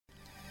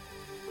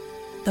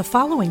The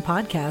following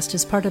podcast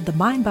is part of the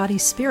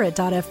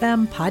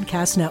MindBodySpirit.fm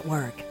podcast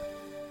network.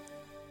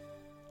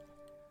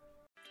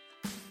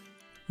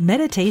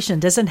 Meditation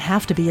doesn't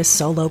have to be a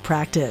solo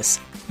practice.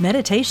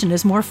 Meditation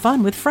is more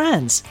fun with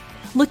friends.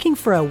 Looking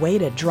for a way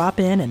to drop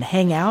in and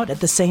hang out at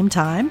the same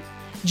time?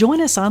 Join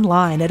us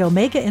online at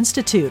Omega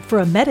Institute for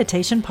a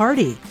meditation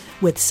party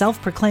with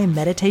self-proclaimed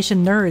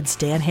meditation nerds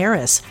Dan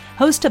Harris,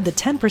 host of the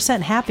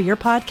 10% Happier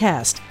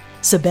podcast,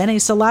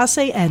 Sebene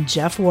Selassie, and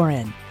Jeff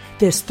Warren.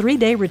 This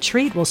 3-day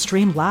retreat will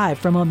stream live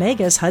from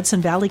Omega's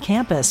Hudson Valley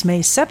campus May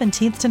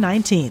 17th to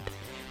 19th.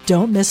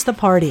 Don't miss the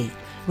party.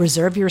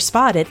 Reserve your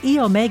spot at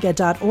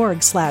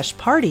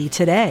eomega.org/party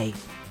today.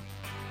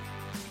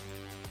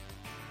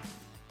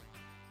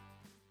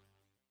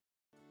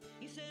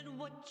 He said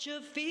what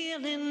you're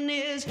feeling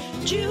is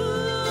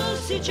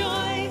juicy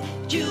joy,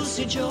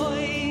 juicy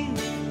joy.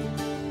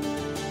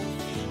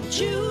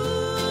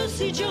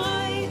 Juicy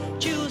joy,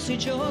 juicy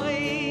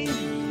joy.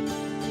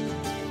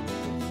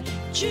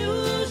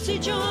 Juicy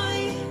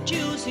joy,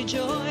 juicy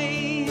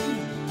joy.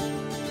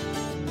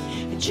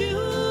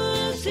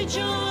 Juicy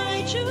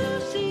joy,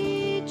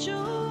 juicy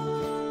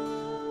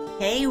joy.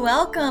 Hey,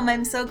 welcome.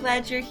 I'm so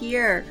glad you're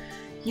here.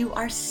 You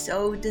are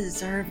so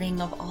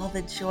deserving of all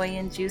the joy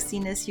and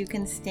juiciness you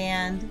can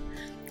stand.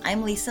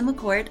 I'm Lisa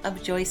McCourt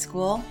of Joy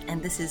School,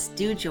 and this is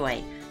Do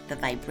Joy, the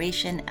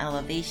Vibration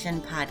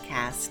Elevation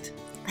podcast.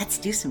 Let's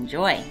do some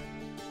joy.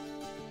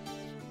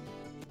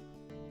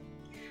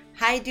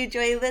 Hi, Do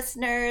Joy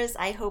listeners.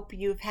 I hope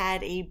you've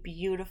had a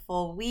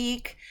beautiful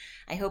week.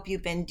 I hope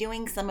you've been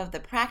doing some of the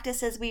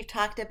practices we've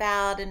talked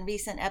about in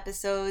recent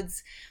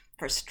episodes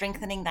for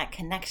strengthening that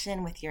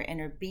connection with your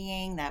inner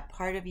being, that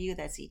part of you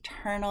that's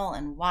eternal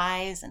and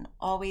wise and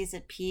always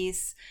at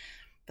peace.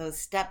 Those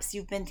steps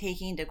you've been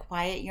taking to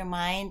quiet your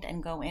mind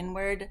and go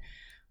inward,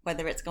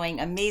 whether it's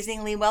going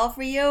amazingly well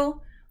for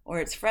you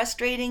or it's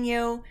frustrating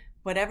you,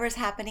 whatever's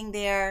happening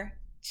there,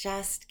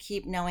 just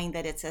keep knowing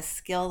that it's a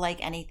skill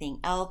like anything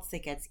else.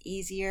 It gets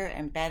easier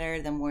and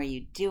better the more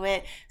you do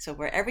it. So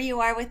wherever you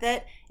are with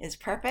it is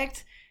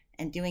perfect,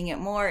 and doing it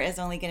more is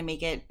only going to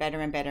make it better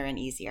and better and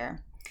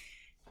easier.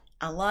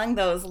 Along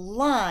those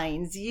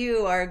lines,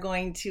 you are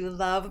going to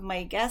love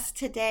my guest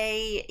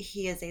today.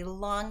 He is a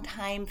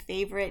longtime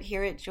favorite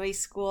here at Joy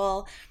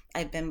School.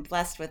 I've been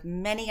blessed with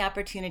many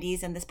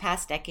opportunities in this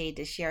past decade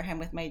to share him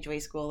with my Joy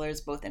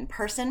Schoolers, both in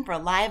person for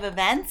live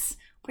events,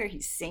 where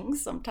he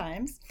sings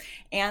sometimes,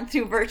 and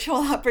through virtual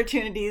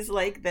opportunities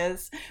like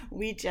this.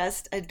 We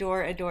just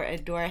adore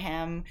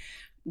him.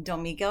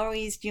 Don Miguel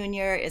Ruiz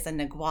Jr. is a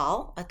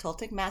Nagual, a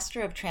Toltec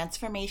master of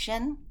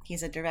transformation.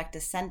 He's a direct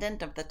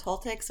descendant of the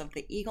Toltecs of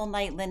the Eagle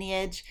Knight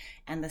lineage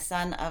and the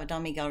son of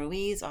Don Miguel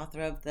Ruiz,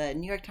 author of the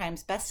New York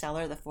Times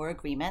bestseller, The Four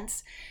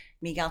Agreements.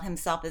 Miguel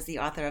himself is the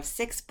author of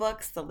 6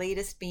 books, the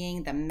latest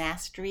being The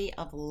Mastery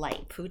of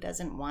Life. Who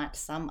doesn't want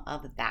some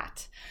of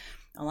that?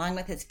 Along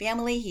with his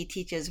family, he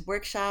teaches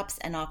workshops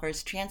and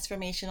offers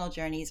transformational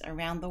journeys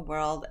around the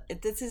world.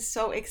 This is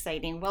so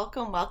exciting.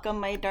 Welcome,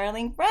 my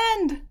darling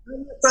friend.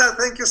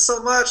 Thank you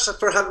so much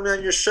for having me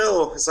on your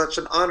show. It's such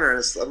an honor.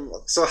 I'm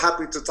so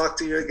happy to talk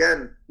to you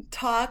again.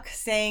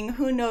 Saying,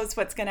 who knows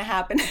what's going to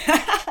happen.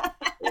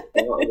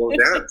 We'll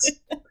dance.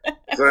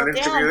 That's what an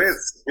interview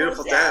is.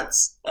 Beautiful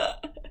dance.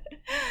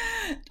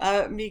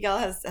 Miguel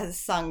has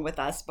sung with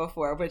us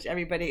before, which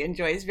everybody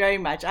enjoys very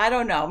much. I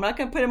don't know. I'm not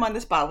going to put him on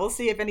the spot. We'll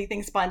see if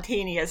anything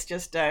spontaneous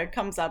just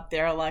comes up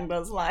there along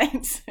those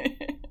lines.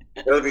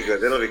 It'll be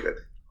good.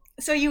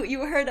 So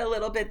you heard a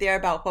little bit there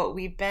about what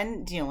we've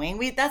been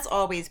doing. That's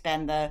always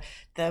been the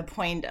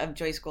point of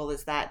Joy School,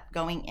 is that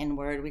going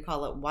inward. We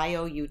call it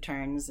YO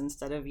U-turns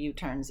instead of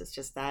U-turns. It's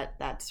just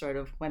that sort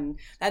of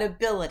that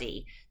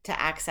ability to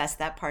access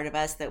that part of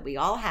us that we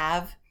all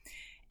have.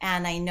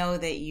 And I know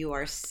that you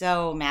are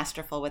so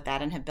masterful with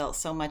that and have built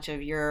so much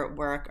of your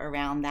work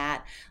around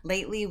that.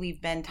 Lately, we've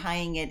been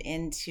tying it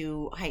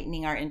into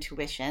heightening our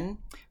intuition,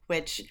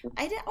 which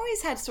I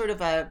always had sort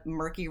of a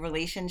murky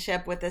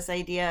relationship with this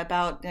idea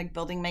about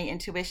building my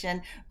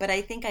intuition. But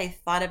I think I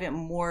thought of it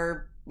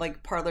more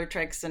like parlor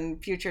tricks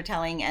and future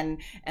telling, and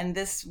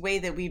this way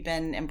that we've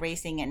been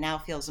embracing it now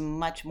feels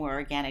much more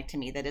organic to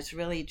me, that it's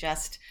really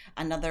just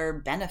another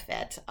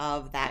benefit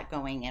of that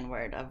going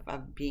inward,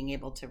 of being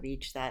able to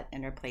reach that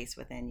inner place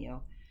within you.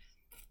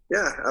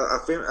 Yeah, I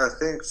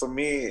think for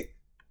me,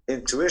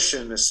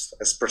 intuition is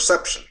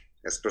perception.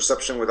 It's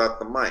perception without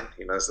the mind.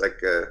 It's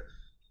like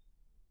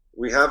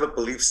we have a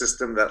belief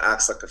system that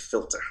acts like a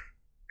filter,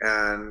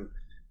 and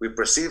we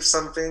perceive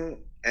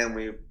something and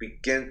we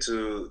begin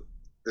to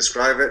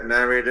describe it,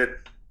 narrate it,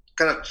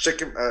 kind of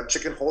chicken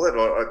hole it,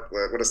 or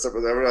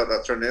whatever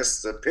that term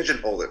is,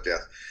 pigeonhole it. Yeah,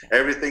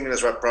 everything in its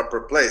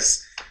proper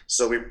place.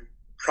 So we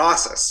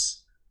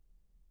process.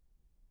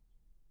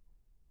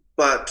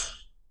 But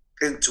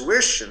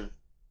intuition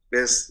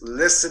is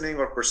listening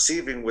or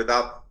perceiving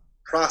without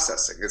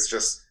processing. It's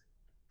just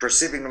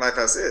perceiving life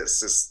as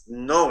is. It's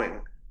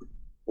knowing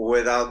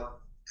without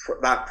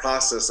that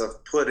process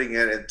of putting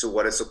it into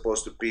what it's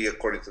supposed to be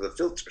according to the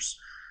filters.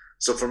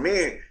 So for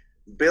me,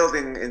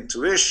 building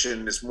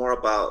intuition is more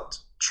about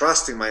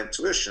trusting my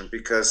intuition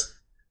because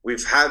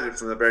we've had it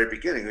from the very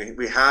beginning.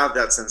 We have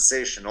that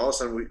sensation. All of a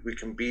sudden, we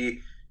can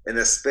be in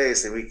a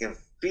space and we can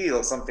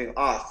feel something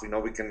off.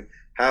 We can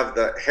have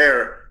the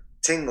hair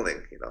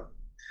tingling,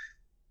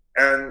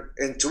 And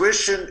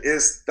intuition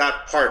is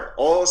that part.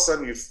 All of a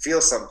sudden, you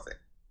feel something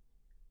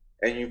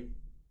and you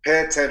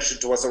pay attention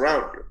to what's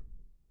around you.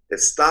 It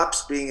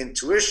stops being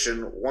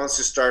intuition once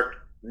you start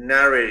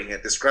narrating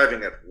it,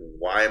 describing it.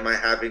 Why am I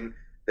having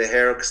the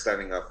hair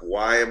standing up?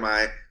 Why am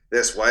I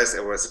this? Why is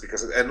it?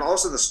 Because, and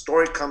also the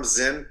story comes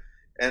in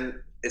and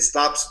it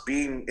stops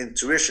being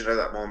intuition at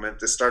that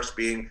moment. It starts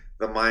being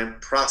the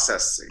mind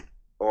processing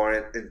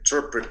or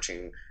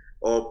interpreting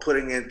or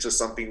putting into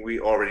something we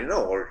already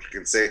know, or you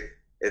can say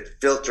it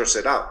filters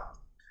it out.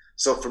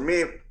 So for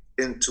me,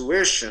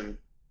 intuition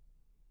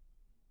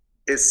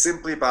is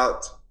simply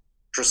about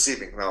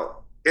perceiving. Now,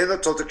 in the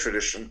Toltec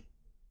tradition,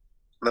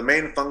 the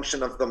main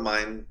function of the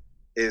mind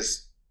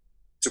is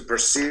to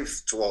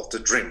perceive, to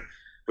dream,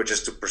 which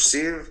is to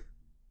perceive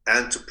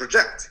and to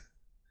project.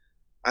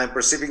 I'm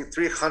perceiving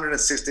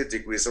 360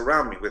 degrees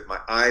around me with my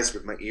eyes,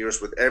 with my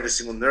ears, with every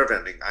single nerve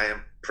ending. I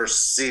am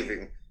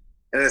perceiving.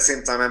 And at the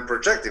same time, I'm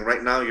projecting.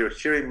 Right now, you're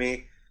hearing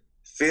me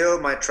fill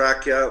my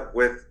trachea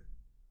with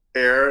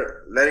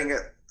air, letting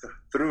it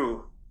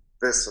through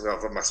this,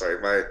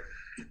 my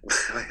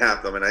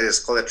abdomen. I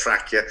just call it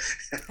trachea.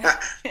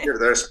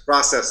 There's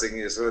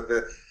processing. So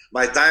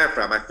my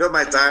diaphragm, I fill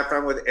my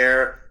diaphragm with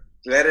air,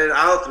 let it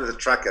out through the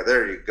trachea.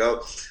 There you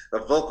go. The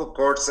vocal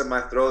cords in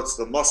my throat,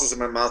 the muscles in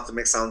my mouth to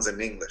make sounds in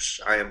English.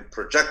 I am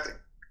projecting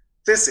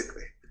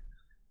physically.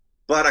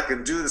 But I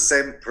can do the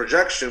same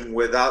projection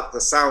without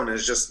the sound.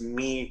 It's just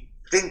me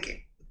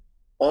thinking.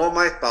 All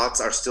my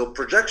thoughts are still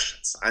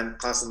projections. I'm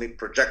constantly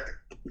projecting.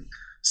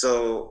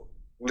 So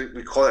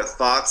we call it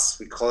thoughts,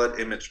 we call it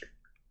imagery.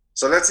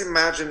 So let's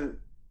imagine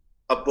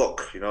a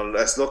book.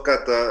 Let's look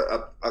at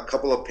a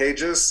couple of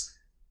pages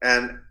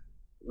and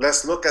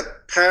let's look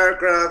at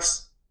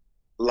paragraphs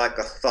like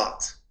a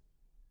thought.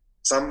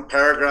 Some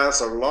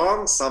paragraphs are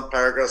long, some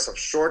paragraphs are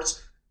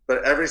short,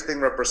 but everything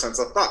represents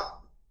a thought.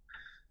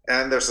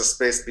 And there's a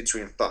space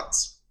between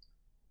thoughts.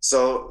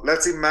 So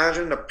let's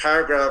imagine a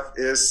paragraph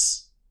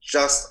is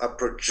just a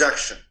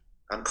projection.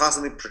 I'm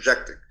constantly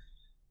projecting.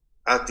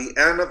 At the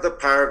end of the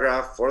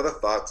paragraph for the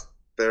thought,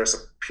 there's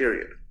a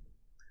period.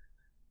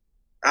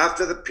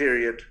 After the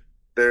period,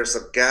 there's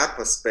a gap,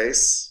 a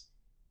space,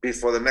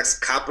 before the next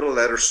capital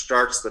letter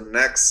starts the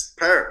next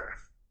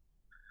paragraph.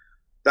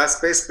 That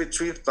space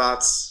between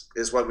thoughts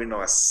is what we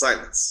know as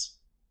silence.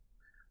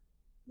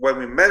 When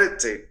we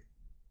meditate,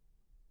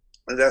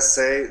 let's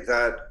say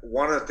that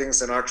one of the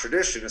things in our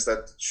tradition is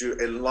that you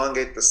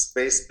elongate the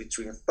space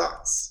between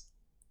thoughts.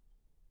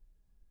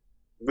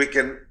 We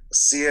can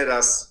see it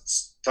as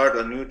start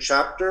a new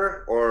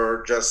chapter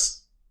or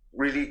just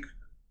really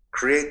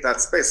create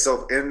that space.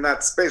 So in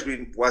that space,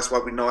 that's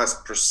what we know as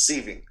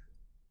perceiving.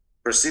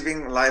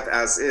 Perceiving life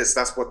as is.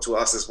 That's what to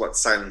us is what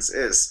silence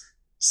is.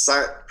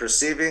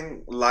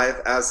 Perceiving life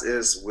as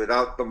is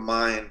without the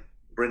mind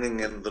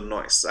bringing in the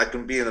noise. I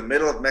can be in the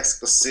middle of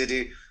Mexico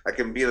City. I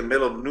can be in the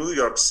middle of New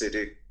York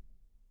City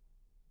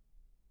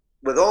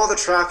with all the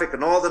traffic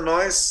and all the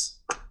noise,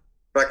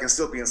 but I can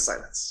still be in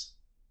silence.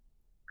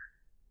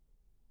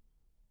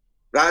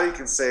 That you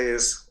can say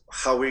is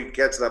how we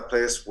get to that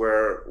place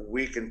where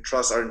we can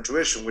trust our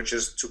intuition, which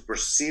is to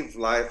perceive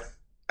life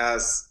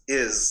as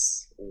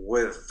is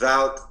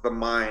without the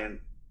mind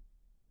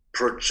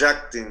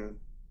projecting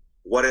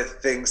what it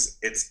thinks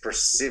it's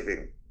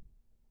perceiving.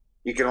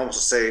 You can also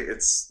say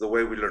it's the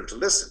way we learn to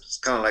listen. It's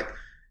kind of like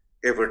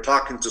if we're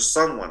talking to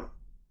someone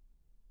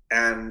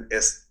and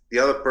it's the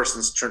other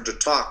person's turn to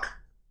talk,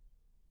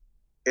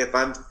 if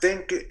I'm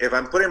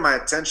putting my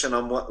attention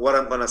on what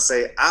I'm going to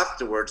say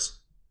afterwards,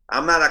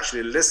 I'm not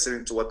actually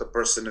listening to what the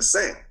person is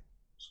saying.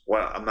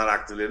 Well, I'm not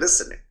actively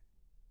listening.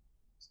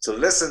 To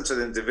listen to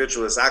the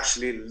individual is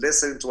actually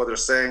listening to what they're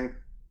saying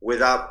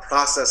without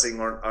processing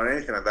or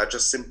anything like that.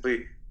 Just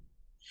simply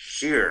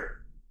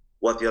hear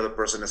what the other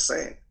person is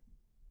saying.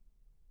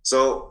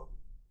 So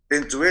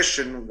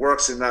intuition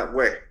works in that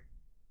way.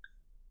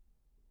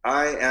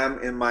 I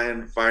am in my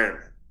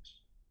environment.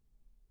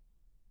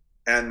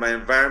 And my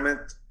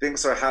environment,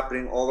 things are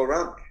happening all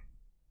around me.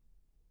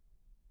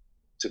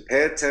 To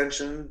pay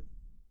attention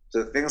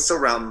to the things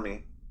around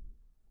me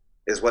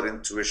is what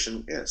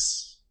intuition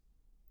is.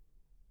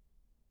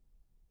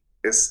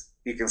 It's,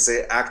 you can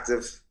say,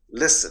 active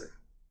listening.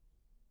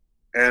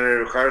 And it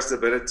requires the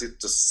ability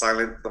to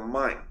silence the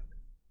mind.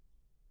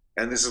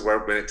 And this is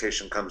where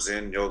meditation comes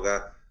in,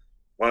 yoga.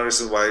 One of the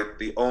reasons why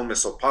the Om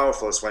is so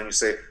powerful is when you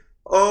say,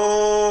 Om,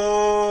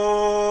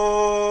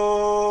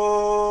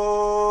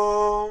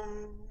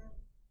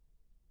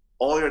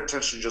 all your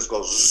attention just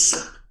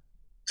goes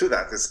to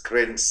that. It's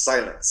creating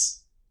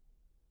silence.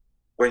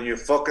 When you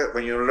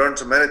learn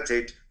to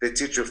meditate, they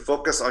teach you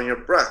focus on your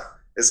breath.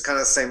 It's kind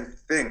of the same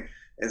thing.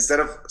 Instead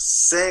of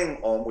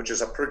saying Om, which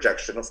is a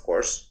projection, of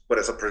course, but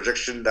it's a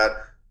projection that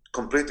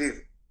completely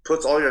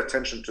puts all your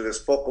attention to this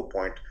focal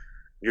point,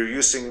 you're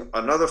using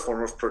another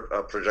form of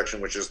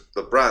projection, which is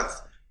the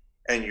breath,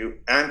 and you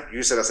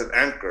use it as an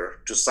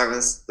anchor to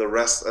silence the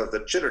rest of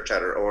the chitter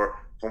chatter, or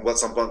from what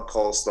someone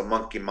calls the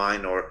monkey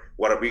mind, or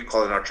what we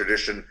call in our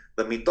tradition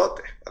the mitote,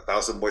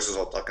 1,000 voices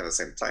all talking at the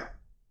same time.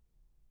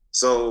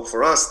 So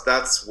for us,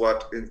 that's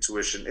what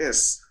intuition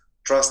is: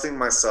 trusting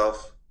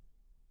myself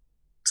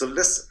to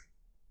listen,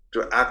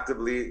 to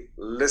actively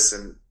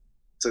listen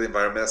to the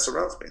environment that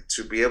surrounds me,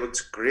 to be able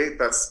to create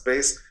that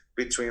space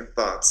between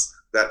thoughts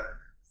that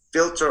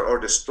filter or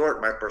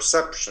distort my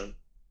perception,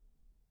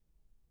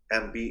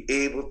 and be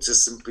able to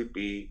simply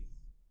be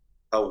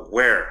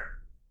aware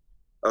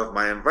of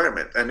my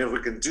environment. And if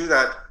we can do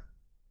that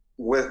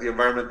with the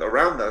environment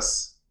around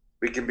us,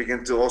 we can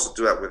begin to also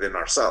do that within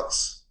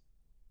ourselves.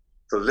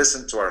 To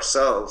listen to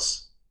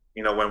ourselves,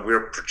 when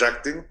we're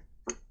projecting,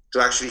 to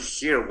actually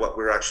hear what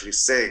we're actually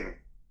saying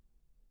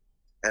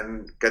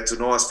and get to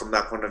know us from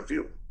that point of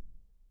view.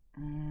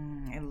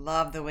 I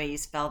love the way you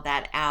spelled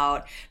that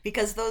out,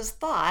 because those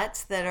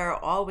thoughts that are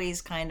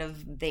always kind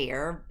of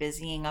there,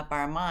 busying up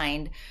our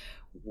mind,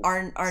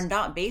 are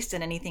not based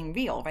in anything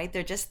real, right?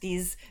 They're just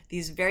these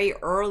very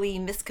early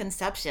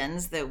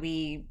misconceptions that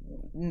we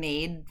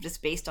made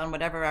just based on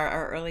whatever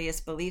our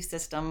earliest belief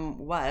system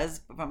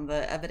was from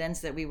the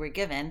evidence that we were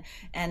given,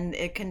 and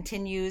it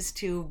continues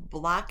to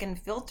block and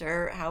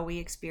filter how we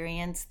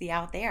experience the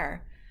out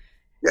there.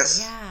 Yes,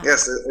 Yeah.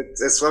 yes,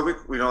 it's what we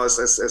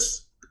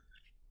as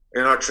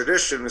in our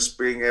tradition is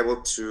being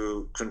able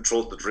to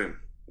control the dream.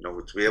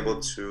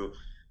 To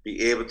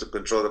be able to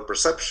control the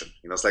perception.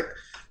 It's like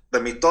the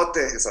mitote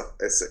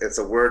it's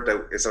a word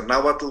that it's a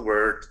Nahuatl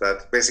word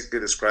that basically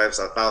describes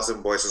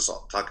 1,000 voices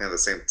talking at the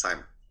same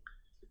time.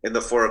 In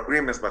the Four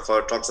Agreements, my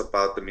father talks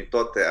about the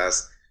mitote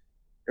as: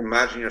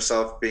 imagine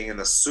yourself being in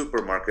a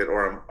supermarket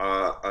or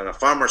in a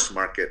farmer's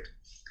market,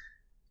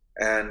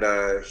 and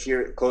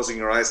closing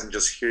your eyes and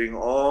just hearing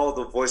all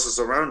the voices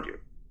around you.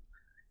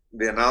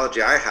 The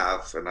analogy I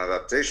have, an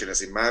adaptation,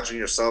 is: imagine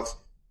yourself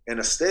in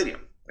a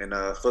stadium, in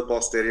a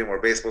football stadium or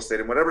baseball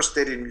stadium, whatever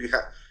stadium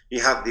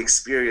you have the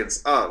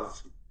experience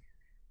of.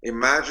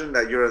 Imagine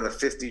that you're in the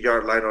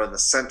 50-yard line or in the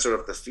center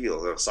of the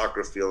field, or a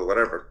soccer field, or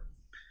whatever.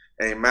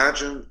 And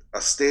imagine a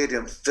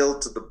stadium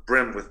filled to the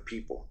brim with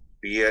people,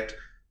 be it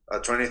a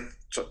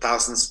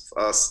 20,000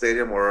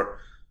 stadium or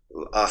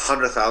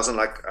 100,000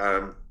 like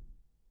Ann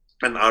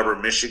Arbor,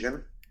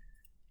 Michigan.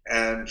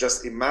 And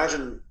just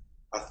imagine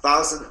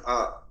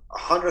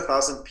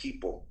 100,000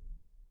 people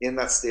in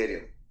that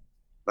stadium.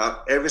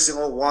 Now, every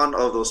single one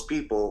of those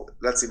people,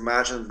 let's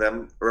imagine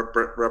them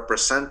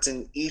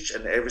representing each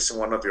and every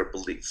single one of your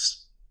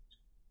beliefs.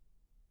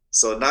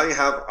 So now you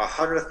have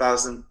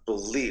 100,000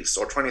 beliefs,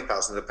 or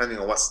 20,000, depending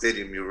on what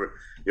stadium you're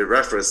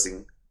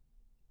referencing,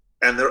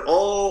 and they're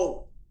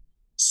all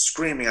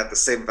screaming at the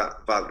same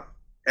value.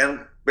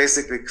 And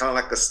basically, kind of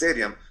like a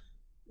stadium,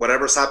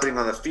 whatever's happening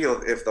on the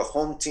field, if the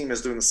home team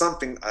is doing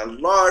something, a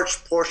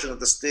large portion of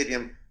the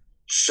stadium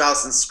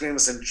shouts and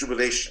screams in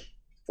jubilation,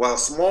 while a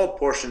small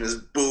portion is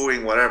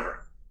booing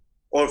whatever.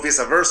 Or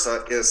vice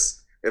versa,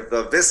 is if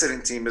the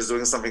visiting team is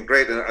doing something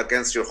great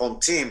against your home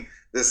team,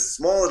 this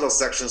small little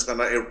section is going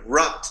to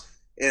erupt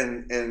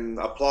in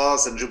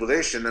applause and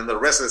jubilation, and the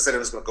rest of the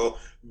stadium is going to go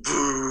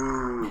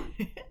boo.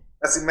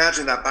 Let's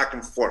imagine that back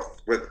and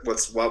forth with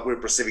what we're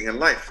perceiving in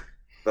life.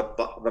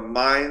 The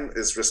mind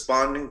is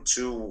responding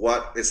to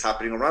what is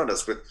happening around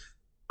us, with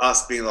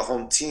us being the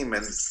home team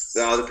and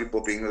the other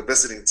people being the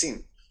visiting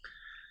team.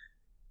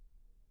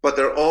 But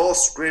they're all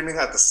screaming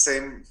at the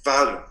same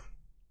volume.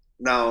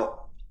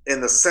 Now,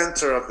 in the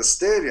center of the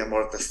stadium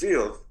or the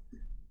field,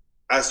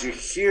 as you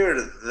hear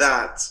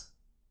that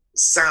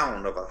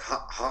sound of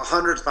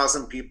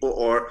 100,000 people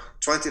or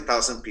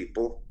 20,000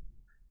 people,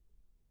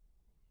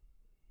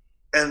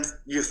 and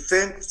you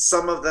think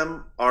some of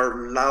them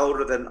are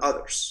louder than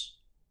others.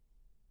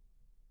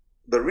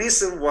 The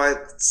reason why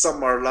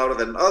some are louder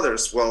than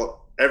others,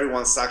 well,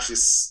 everyone's actually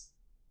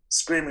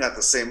screaming at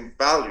the same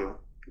value,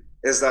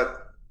 is that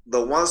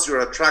the ones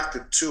you're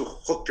attracted to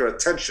hook your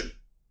attention.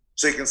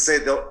 So you can say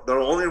the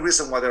only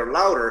reason why they're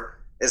louder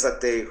is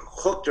that they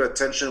hooked your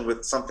attention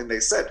with something they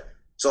said.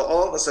 So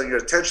all of a sudden your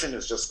attention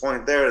is just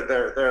going there,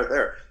 there, there,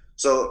 there.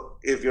 So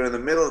if you're in the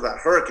middle of that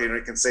hurricane, or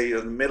you can say you're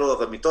in the middle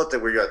of a mitote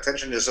where your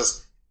attention is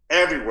just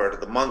everywhere, to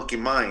the monkey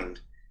mind,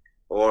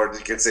 or you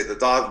can say the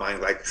dog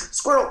mind, like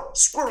squirrel,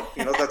 squirrel,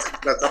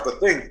 that type of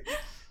thing.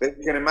 Then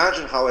you can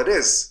imagine how it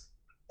is.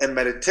 And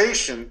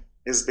meditation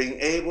is being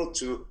able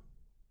to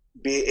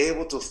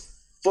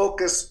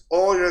focus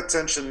all your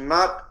attention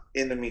not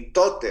in the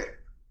mitote,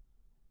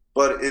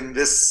 but in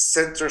this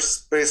center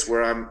space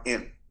where I'm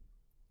in.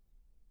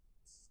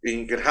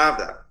 And you can have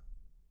that.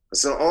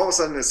 So all of a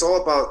sudden, it's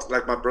all about,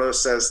 like my brother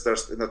says,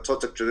 there's in the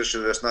Toltec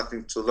tradition, there's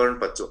nothing to learn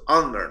but to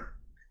unlearn.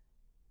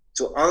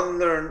 To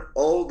unlearn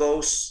all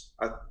those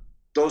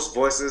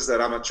voices that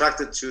I'm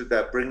attracted to,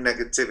 that bring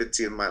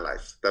negativity in my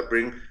life, that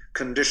bring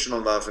conditional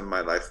love in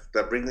my life,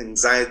 that bring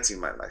anxiety in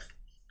my life.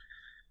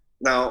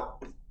 Now,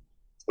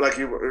 like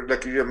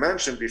you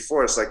mentioned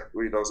before, it's like,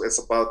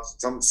 it's about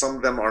some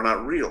of them are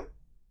not real.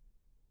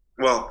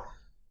 Well,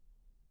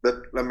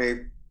 let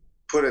me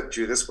put it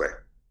to you this way.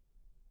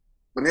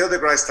 Neil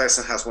deGrasse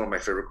Tyson has one of my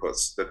favorite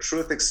quotes: "The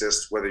truth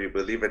exists whether you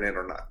believe in it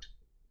or not,"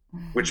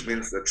 which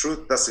means the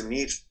truth doesn't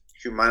need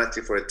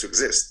humanity for it to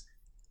exist.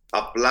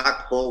 A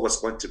black hole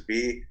was going to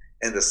be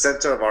in the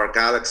center of our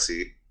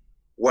galaxy,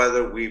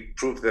 whether we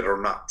proved it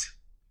or not.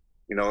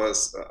 You know,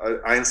 as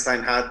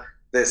Einstein had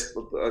this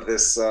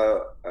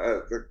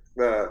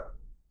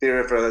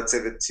theory of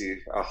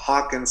relativity.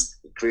 Hawkins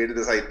created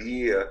this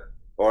idea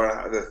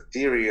or the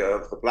theory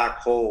of the black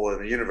hole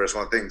in the universe,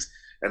 one of the things.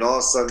 And all of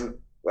a sudden,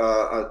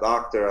 a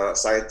doctor, a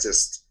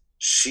scientist,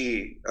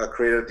 she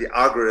created the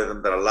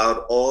algorithm that allowed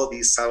all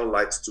these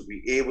satellites to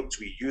be able to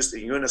be used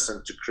in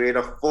unison to create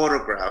a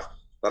photograph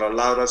that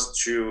allowed us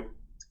to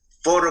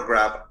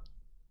photograph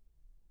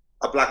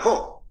a black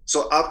hole.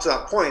 So up to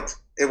that point,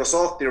 it was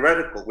all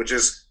theoretical, which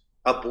is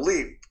a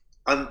belief,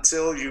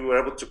 until you were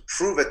able to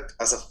prove it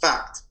as a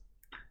fact.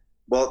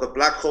 Well, the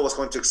black hole was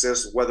going to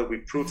exist whether we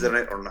proved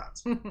it or not.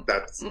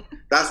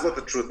 That's what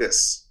the truth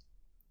is.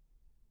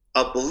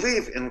 A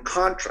belief, in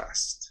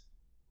contrast,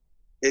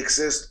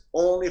 exists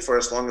only for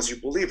as long as you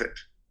believe it.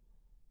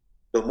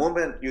 The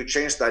moment you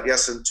change that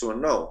yes into a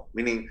no,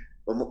 meaning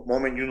the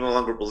moment you no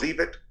longer believe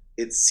it,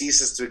 it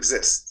ceases to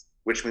exist,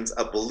 which means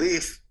a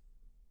belief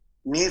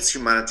needs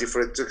humanity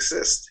for it to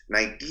exist. An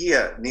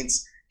idea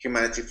needs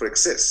humanity for it to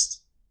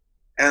exist.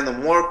 And the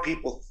more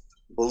people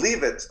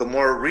believe it, the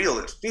more real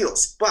it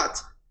feels.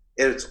 But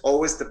it's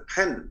always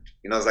dependent.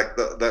 You know, it's like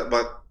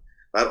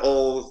that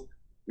old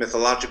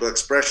mythological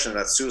expression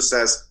that Zeus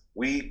says,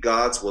 "We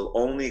gods will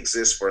only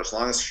exist for as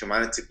long as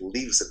humanity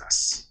believes in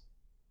us."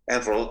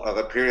 And for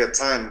a period of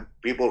time,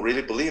 people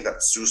really believed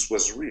that Zeus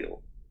was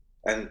real,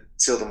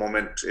 until the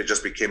moment it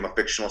just became a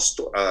fictional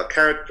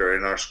character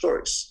in our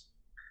stories.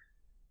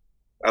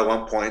 At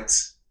one point,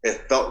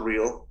 it felt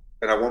real,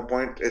 and at one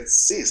point, it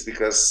ceased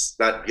because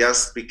that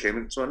yes became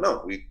into a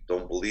no. We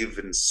don't believe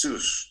in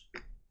Zeus,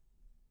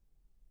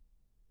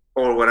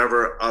 or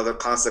whatever other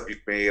concept you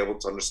may be able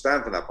to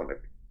understand from that point of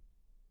view.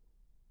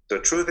 The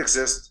truth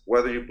exists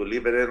whether you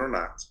believe in it or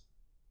not.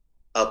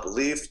 A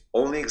belief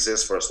only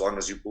exists for as long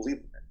as you believe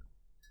in it.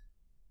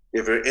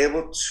 If you're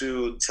able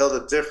to tell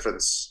the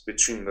difference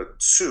between the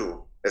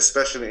two,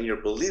 especially in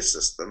your belief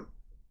system,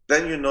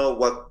 then you know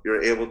what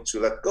you're able to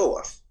let go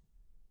of.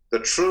 The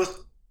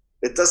truth,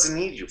 it doesn't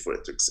need you for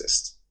it to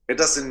exist. It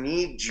doesn't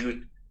need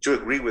you to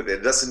agree with it.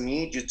 It doesn't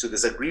need you to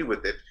disagree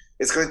with it.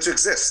 It's going to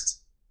exist.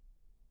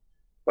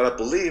 But a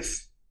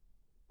belief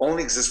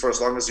only exists for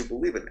as long as you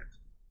believe in it.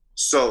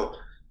 So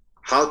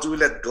how do we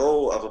let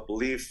go of a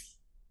belief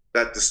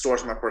that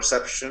distorts my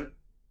perception?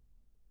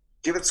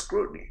 Give it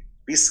scrutiny.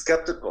 Be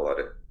skeptical of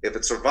it. If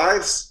it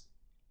survives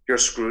your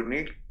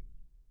scrutiny,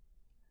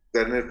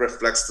 then it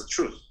reflects the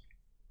truth.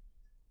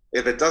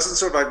 If it doesn't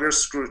survive your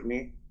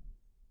scrutiny,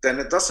 then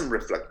it doesn't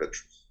reflect the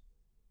truth.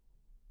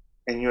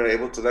 And you're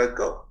able to let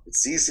go.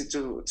 It's easy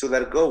to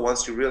let go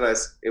once you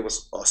realize it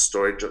was a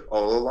story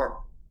all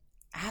along.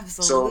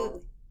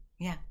 Absolutely.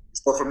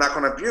 So from that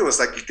point of view, it's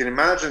like you can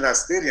imagine that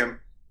stadium,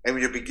 and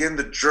when you begin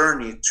the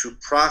journey to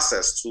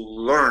process, to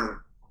learn,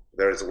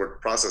 there is the word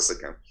process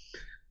again,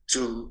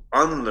 to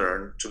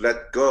unlearn, to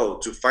let go,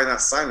 to find that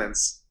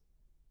silence.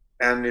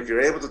 And if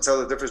you're able to tell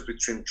the difference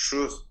between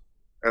truth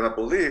and a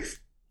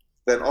belief,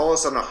 then all of a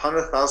sudden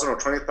 100,000 or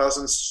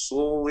 20,000,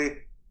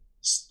 slowly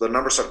the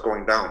numbers start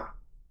going down.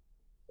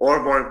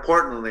 Or more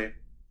importantly,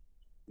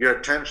 your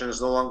attention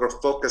is no longer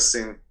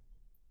focusing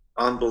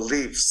on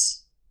beliefs.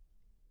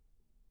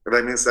 And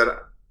that means that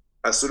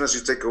as soon as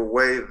you take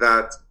away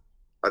that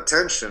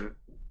attention,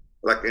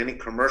 like any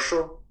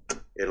commercial,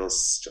 it'll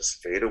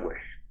just fade away.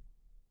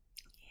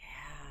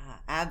 Yeah,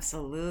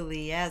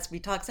 absolutely. Yes. We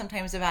talk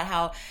sometimes about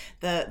how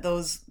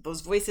those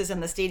voices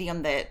in the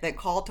stadium that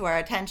call to our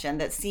attention,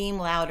 that seem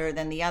louder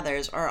than the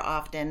others, are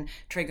often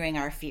triggering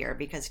our fear,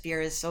 because fear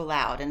is so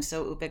loud and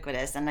so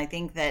ubiquitous. And I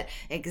think that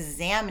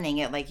examining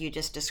it, like you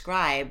just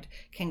described,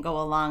 can go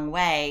a long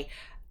way.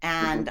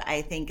 And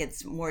I think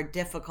it's more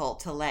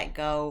difficult to let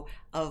go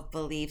of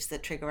beliefs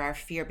that trigger our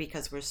fear,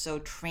 because we're so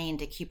trained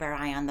to keep our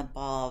eye on the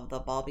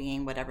ball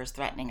being whatever's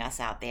threatening us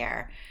out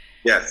there.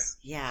 Yes.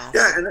 Yeah.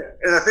 Yeah,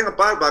 and I think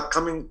about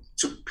coming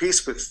to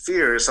peace with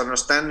fear is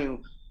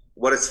understanding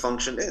what its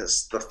function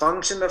is. The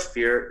function of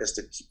fear is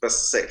to keep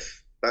us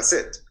safe. That's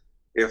it.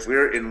 If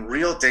we're in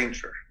real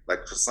danger,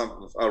 like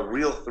a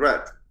real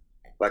threat,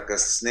 like a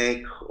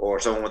snake or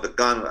someone with a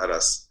gun at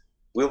us,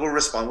 we will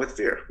respond with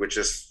fear, which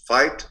is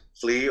fight,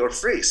 flee, or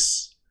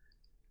freeze,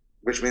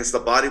 which means the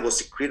body will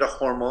secrete a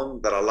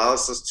hormone that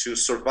allows us to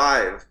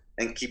survive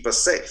and keep us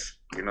safe.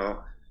 You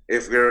know,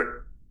 if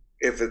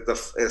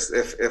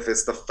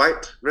it's the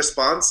fight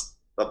response,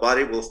 the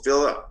body will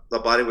fill the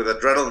body with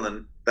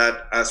adrenaline,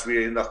 that as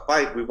we're in the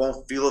fight, we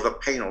won't feel the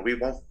pain, or we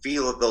won't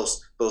feel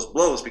those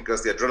blows,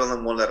 because the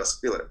adrenaline won't let us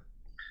feel it.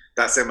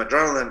 That same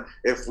adrenaline,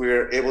 if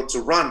we're able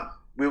to run,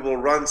 we will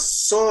run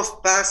so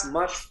fast,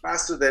 much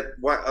faster than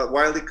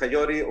Wile E.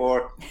 Coyote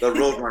or the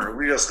Roadrunner.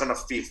 We're just gonna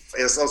feel.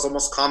 It's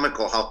almost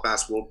comical how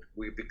fast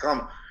we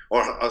become,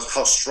 or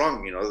how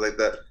strong. You know, like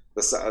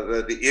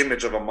the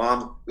image of a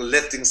mom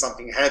lifting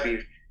something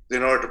heavy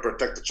in order to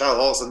protect the child.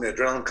 All of a sudden the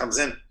adrenaline comes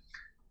in,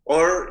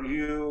 or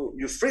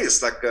you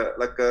freeze like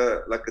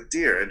a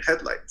deer in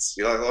headlights.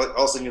 You know,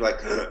 all of a sudden you're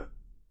like,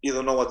 you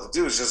don't know what to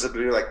do. It's just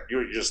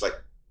you're just like,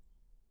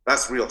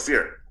 that's real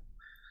fear.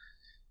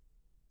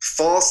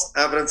 False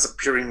evidence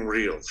appearing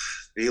real,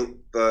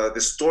 the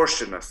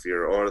distortion of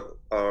fear,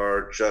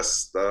 or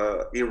just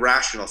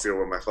irrational fear,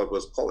 what my father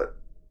would call it.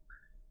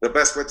 The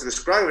best way to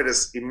describe it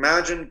is,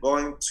 imagine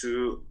going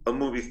to a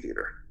movie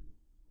theater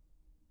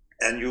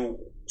and you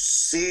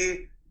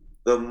see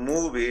the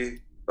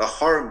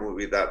horror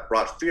movie that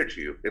brought fear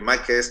to you. In my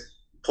case,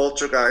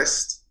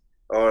 Poltergeist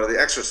or The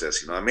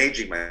Exorcist. You know, I'm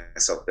aging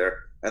myself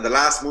there. And the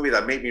last movie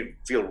that made me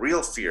feel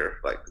real fear,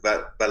 like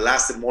that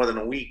lasted more than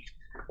a week,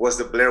 was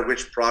the Blair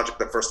Witch Project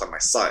the first time I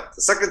saw it.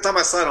 The second time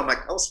I saw it, I'm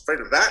like, I was afraid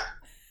of that.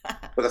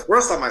 But the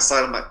first time I saw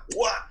it, I'm like,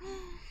 what?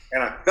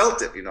 And I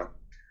felt it, you know.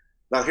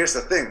 Now, here's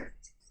the thing.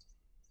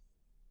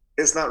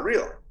 It's not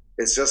real.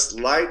 It's just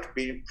light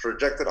being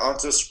projected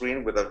onto a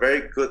screen with a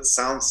very good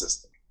sound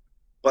system.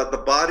 But the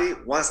body,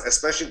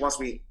 especially once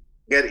we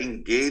get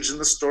engaged in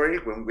the story,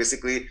 when we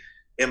basically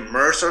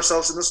immerse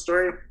ourselves in the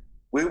story,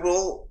 we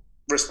will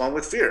respond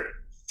with fear.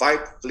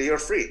 Fight, flee, or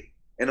free.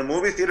 In a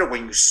movie theater,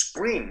 when you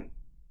scream,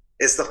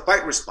 it's the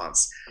fight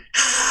response.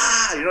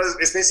 Ah! You know,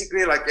 it's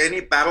basically like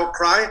any battle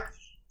cry.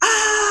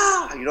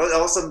 Ah! You know,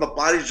 all of a sudden the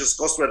body just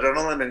goes to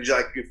adrenaline, and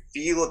you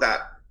feel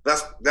that.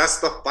 That's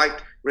the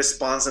fight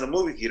response in a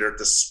movie theater,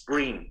 to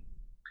scream.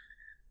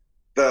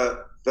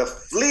 The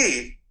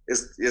flee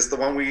is the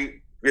one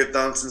we have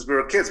done since we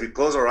were kids. We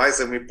close our eyes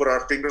and we put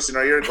our fingers in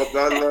our ear and go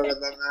blah, blah, blah,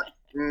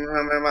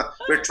 blah, blah.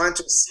 We're trying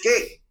to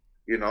escape,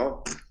 you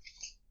know.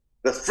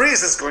 The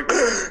freeze is going,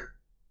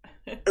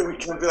 and we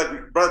can't be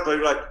like, but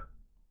you're like,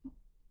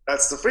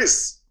 that's the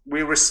freeze.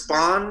 We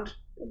respond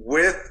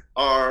with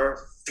our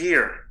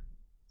fear,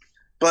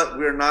 but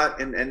we're not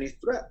in any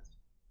threat.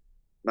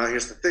 Now,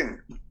 here's the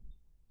thing.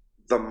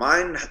 The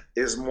mind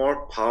is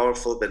more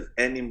powerful than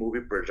any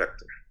movie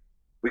projector.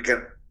 We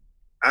can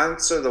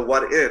answer the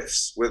what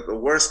ifs with the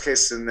worst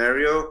case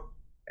scenario,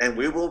 and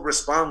we will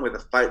respond with a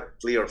fight,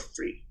 flee, or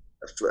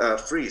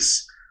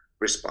freeze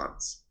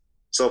response.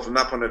 So from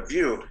that point of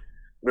view,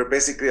 we're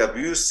basically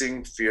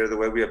abusing fear the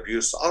way we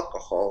abuse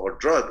alcohol or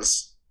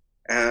drugs.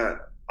 And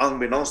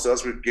unbeknownst to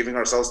us, we're giving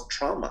ourselves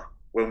trauma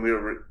when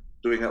we're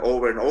doing it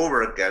over and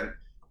over again.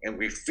 And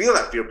we feel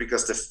that fear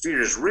because the fear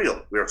is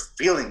real. We're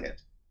feeling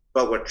it.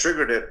 But what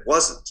triggered it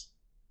wasn't.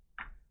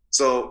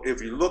 So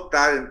if you look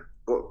at it,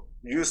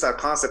 use that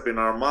concept in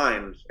our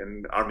mind,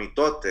 in our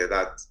mitote,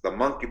 that the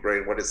monkey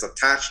brain, what it's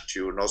attached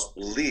to, and those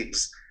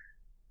beliefs.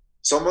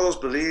 Some of those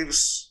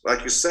beliefs,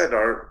 like you said,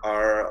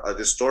 are a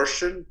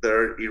distortion.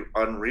 They're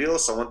unreal.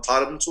 Someone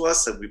taught them to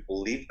us and we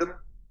believe them.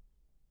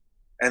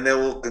 And they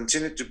will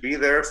continue to be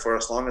there for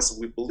as long as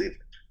we believe it,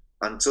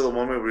 until the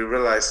moment we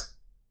realize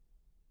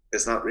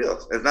it's not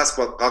real. And that's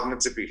what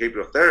cognitive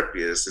behavioral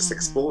therapy is. It's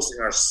exposing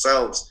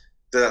ourselves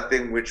to that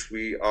thing which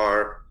we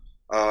are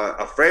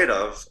afraid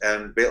of,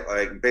 and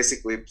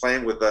basically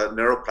playing with the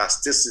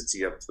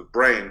neuroplasticity of the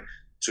brain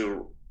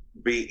to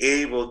be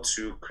able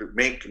to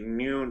make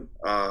new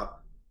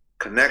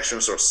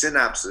connections or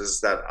synapses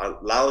that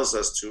allows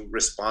us to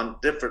respond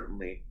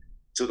differently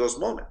to those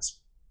moments.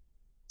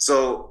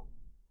 So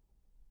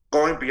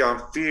going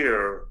beyond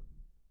fear,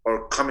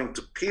 or coming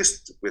to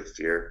peace with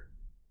fear,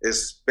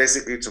 is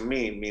basically, to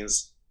me,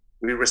 means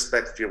we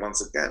respect fear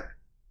once again.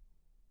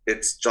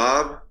 Its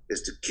job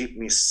is to keep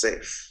me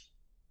safe.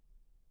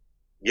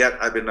 Yet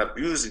I've been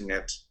abusing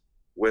it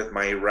with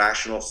my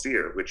irrational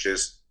fear, which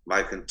is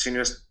my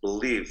continuous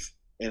belief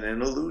in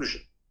an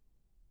illusion.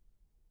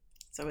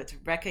 So it's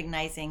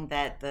recognizing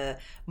that the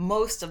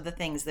most of the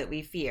things that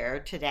we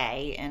fear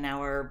today in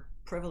our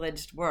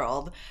privileged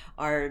world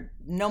are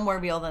no more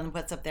real than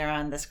what's up there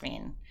on the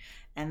screen.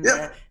 And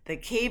the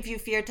cave you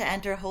fear to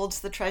enter holds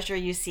the treasure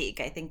you seek.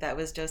 I think that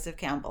was Joseph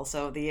Campbell.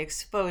 So the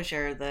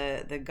exposure,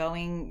 the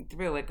going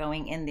through it,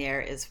 going in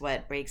there, is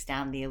what breaks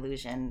down the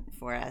illusion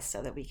for us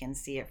so that we can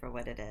see it for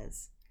what it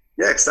is.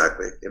 Yeah,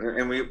 exactly.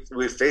 And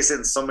we face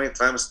it so many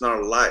times in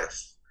our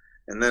life.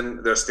 And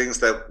then there's things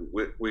that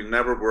we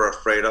never were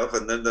afraid of.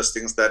 And then there's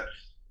things that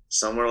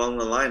somewhere along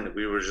the line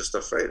we were just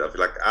afraid of.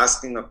 Like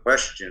asking a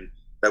question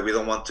that we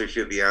don't want to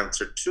hear the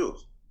answer to.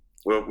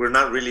 We're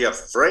not really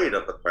afraid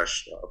of the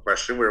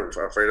question. We're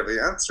afraid of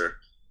the answer.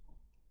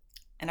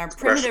 And our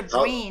primitive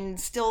brain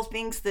still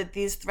thinks that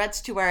these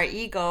threats to our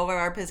ego or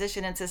our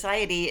position in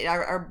society,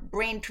 our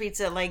brain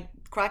treats it like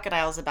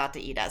crocodiles about to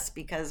eat us,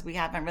 because we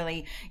haven't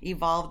really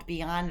evolved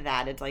beyond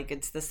that. It's like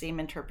it's the same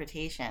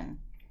interpretation.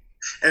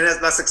 And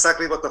that's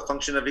exactly what the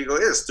function of ego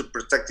is, to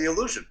protect the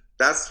illusion.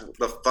 That's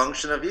the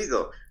function of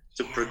ego,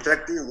 to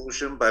protect the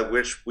illusion by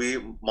which we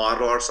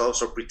model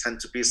ourselves or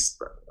pretend to be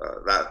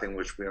that thing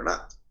which we are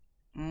not.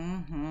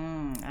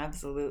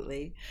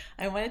 Absolutely.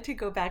 I wanted to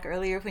go back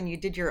earlier when you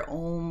did your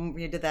own,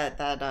 you did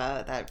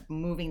that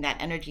moving that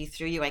energy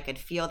through you. I could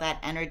feel that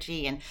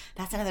energy, and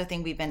that's another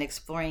thing we've been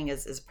exploring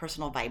is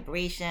personal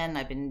vibration.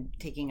 I've been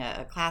taking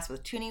a class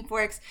with tuning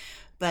forks,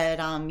 but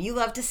you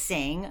love to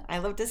sing. I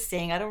love to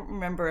sing. I don't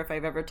remember if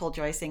I've ever told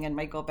you I sing in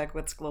Michael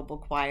Beckwith's Global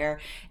Choir,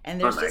 and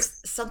Oh, there's nice.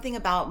 just something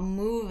about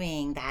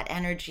moving that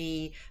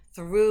energy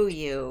through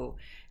you.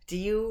 Do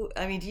you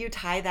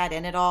tie that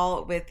in at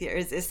all with your,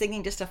 is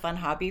singing just a fun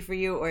hobby for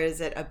you, or is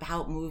it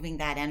about moving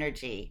that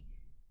energy?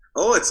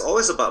 Oh, it's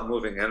always about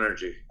moving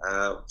energy,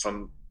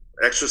 from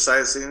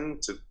exercising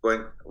to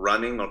going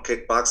running or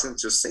kickboxing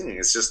to singing.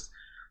 It's just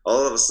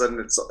all of a sudden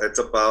it's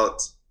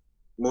about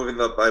moving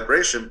the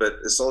vibration, but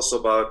it's also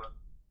about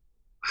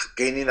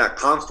gaining that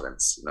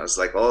confidence. It's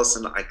like all of a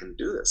sudden I can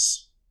do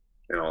this.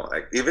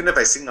 Like even if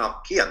I sing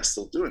off key, I'm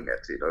still doing it.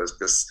 It's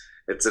because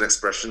it's an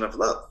expression of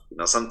love.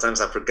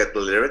 Sometimes I forget the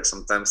lyrics,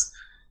 sometimes,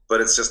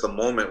 but it's just a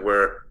moment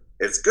where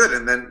it's good.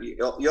 And then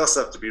you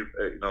also have to be,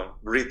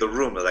 read the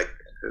room. Like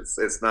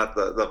it's not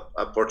the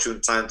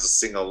opportune time to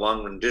sing a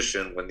long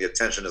rendition when the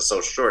attention is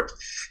so short.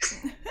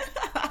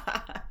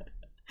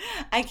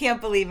 I can't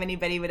believe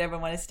anybody would ever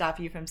want to stop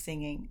you from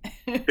singing.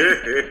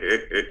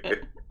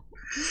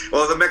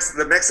 Well,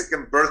 the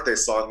Mexican birthday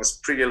song is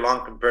pretty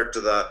long compared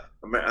to the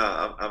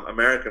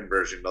American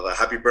version, the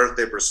happy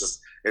birthday versus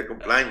el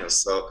cumpleaños.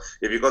 So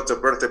if you go to a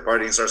birthday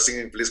party and start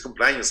singing Feliz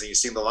cumpleaños and you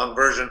sing the long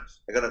version,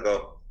 they're going to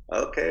go,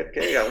 okay,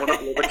 I want to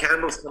blow the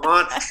candles, come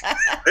on.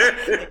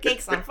 The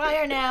cake's on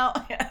fire now.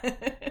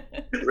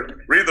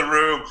 Read the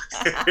room.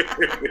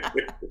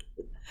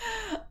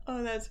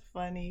 Oh, that's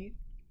funny.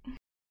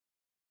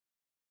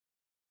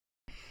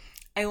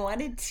 I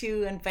wanted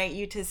to invite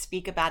you to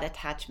speak about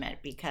attachment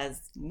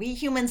because we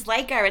humans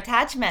like our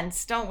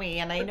attachments, don't we?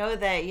 And I know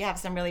that you have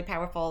some really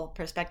powerful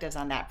perspectives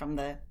on that from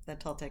the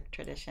Toltec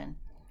tradition.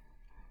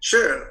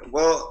 Sure.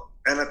 Well,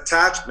 an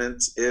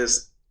attachment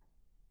is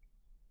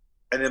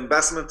an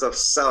investment of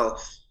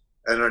self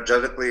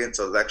energetically,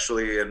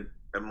 intellectually, and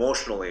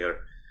emotionally or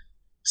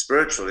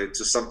spiritually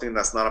to something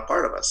that's not a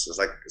part of us.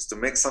 It's to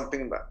make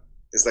something that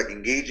is like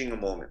engaging a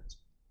moment.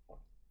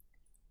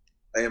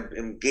 I am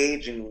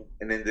engaging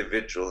an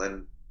individual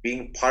and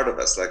being part of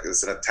us, like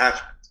it's an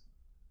attachment.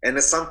 And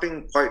it's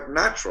something quite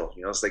natural.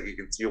 It's like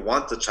you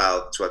want the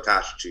child to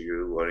attach to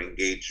you or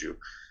engage you.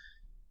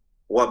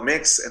 What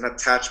makes an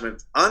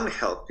attachment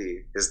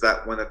unhealthy is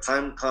that when the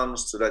time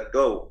comes to let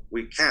go,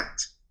 we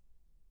can't.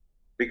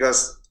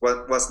 Because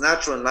what's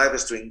natural in life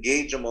is to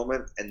engage a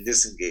moment and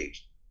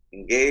disengage.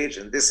 Engage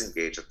and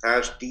disengage,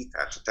 attach,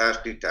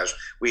 detach.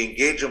 We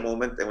engage a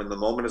moment, and when the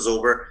moment is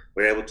over,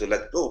 we're able to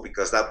let go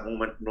because that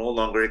moment no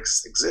longer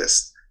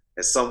exists.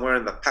 It's somewhere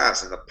in the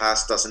past, and the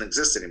past doesn't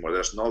exist anymore.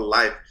 There's no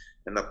life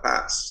in the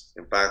past.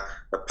 In fact,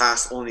 the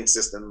past only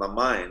exists in the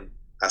mind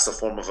as a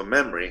form of a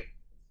memory,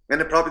 and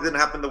it probably didn't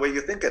happen the way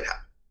you think it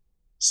happened.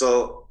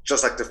 So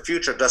just like the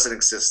future doesn't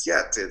exist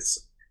yet, it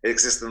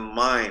exists in the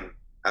mind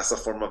as a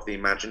form of the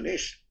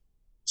imagination.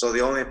 So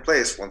the only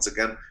place, once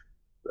again,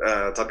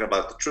 talking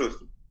about the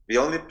truth, the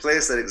only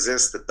place that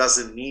exists that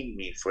doesn't need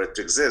me for it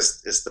to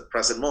exist is the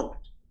present moment.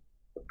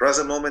 The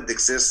present moment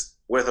exists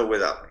with or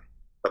without me.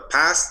 The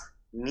past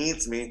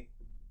needs me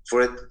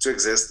for it to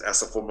exist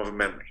as a form of a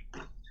memory.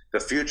 The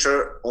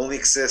future only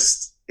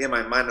exists in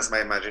my mind as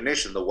my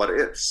imagination, the what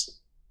ifs.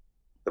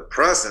 The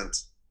present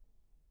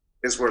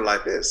is where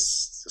life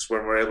is. It's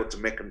where we're able to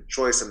make a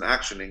choice and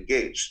action,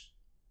 engage.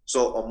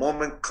 So a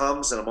moment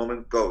comes and a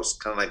moment goes,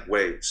 kind of like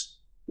waves.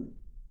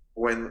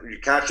 When you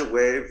catch a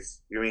wave,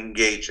 you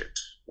engage it.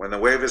 When the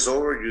wave is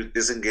over, you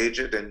disengage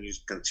it and you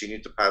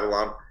continue to paddle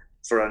on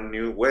for a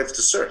new wave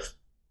to surf.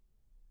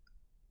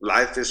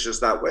 Life is just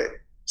that way.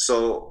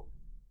 So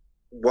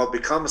what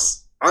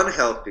becomes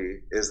unhealthy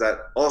is that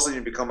also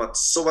you become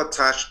so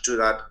attached to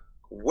that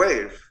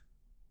wave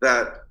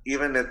that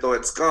even though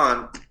it's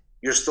gone,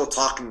 you're still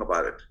talking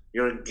about it.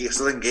 You're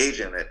still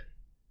engaged in it.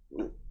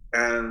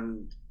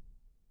 And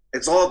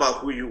it's all about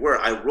who you were.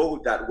 I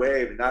rode that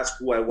wave and that's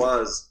who I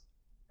was.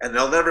 And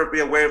there'll never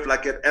be a wave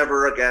like it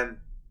ever again.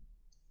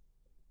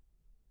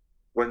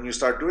 When you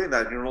start doing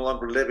that, you're no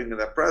longer living in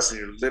the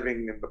present, you're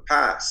living in the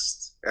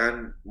past.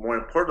 And more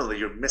importantly,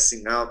 you're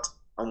missing out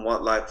on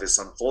what life is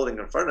unfolding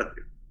in front of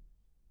you.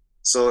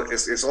 So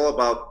it's all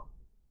about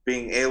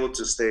being able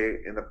to stay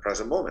in the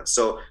present moment.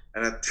 So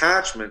an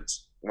attachment,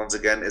 once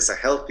again, is a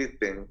healthy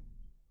thing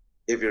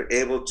if you're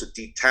able to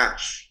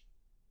detach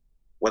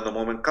when the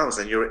moment comes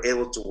and you're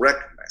able to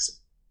recognize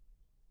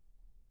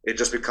it. It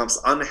just becomes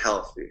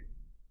unhealthy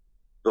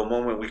the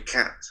moment we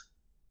can't.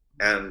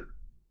 And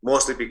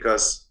mostly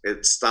because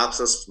it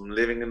stops us from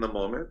living in the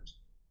moment.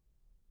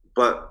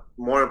 But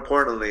more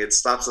importantly, it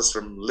stops us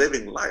from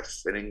living life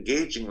and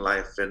engaging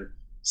life and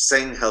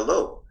saying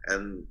hello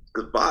and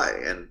goodbye.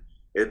 And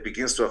it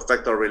begins to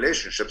affect our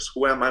relationships.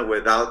 Who am I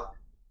without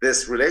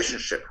this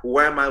relationship? Who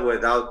am I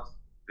without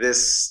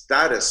this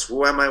status?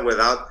 Who am I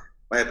without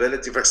my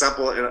ability? For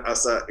example,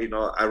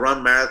 I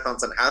run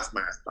marathons and half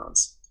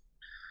marathons.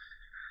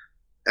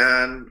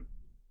 And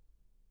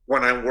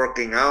when I'm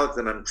working out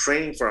and I'm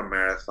training for a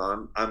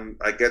marathon,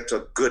 I get to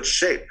a good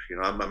shape.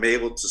 I'm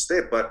able to stay.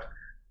 But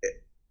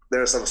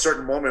there's a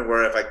certain moment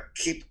where if I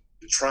keep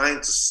trying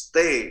to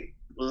stay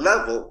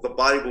level, the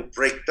body will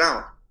break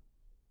down,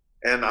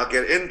 and I'll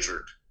get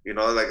injured.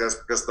 Like that's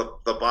because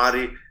the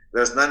body,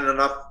 there's not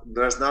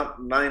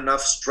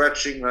enough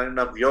stretching, not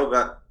enough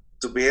yoga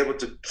to be able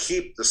to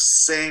keep the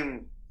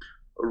same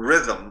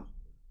rhythm.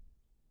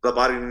 The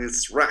body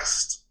needs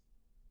rest.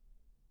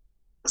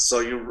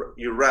 So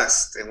you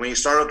rest, and when you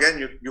start again,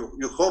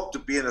 you hope to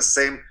be in the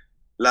same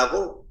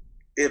level.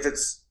 If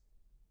it's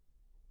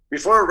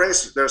before a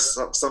race, there's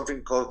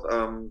something called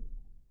I'm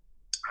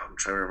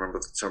trying to remember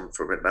the term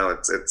for it now.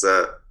 It's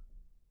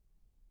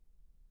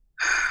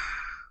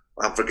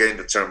I'm forgetting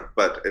the term,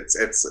 but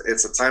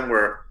it's a time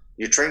where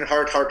you train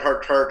hard,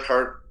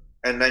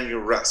 and then you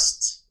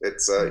rest.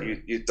 It's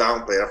you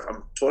downplay.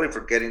 I'm totally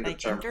forgetting the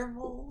term. Like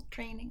interval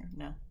training?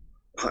 No.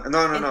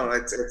 No.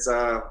 It's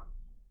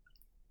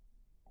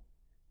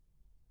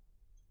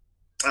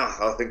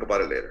I'll think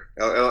about it later.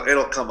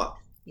 It'll come up.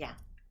 Yeah.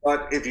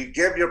 But if you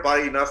give your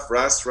body enough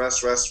rest, and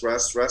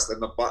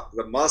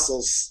the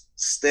muscles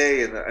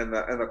stay and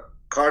the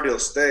cardio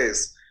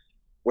stays,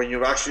 when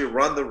you actually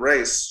run the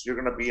race, you're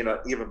going to be in an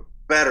even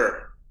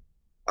better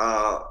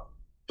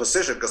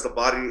position because the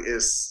body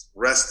is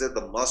rested,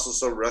 the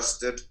muscles are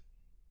rested,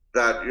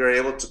 that you're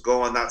able to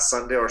go on that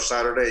Sunday or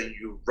Saturday and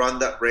you run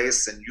that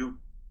race and you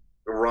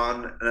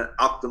run in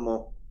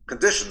optimal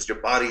conditions. Your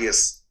body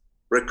is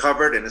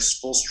recovered and is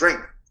full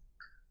strength.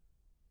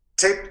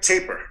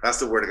 Taper. That's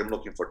the word I'm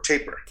looking for.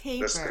 Taper.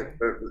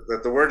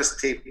 The word is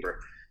taper.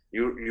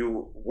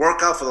 You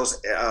work out for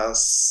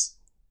those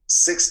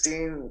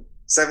 16,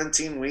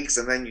 17 weeks,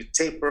 and then you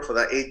taper for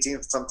that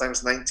 18th,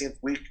 sometimes 19th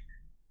week,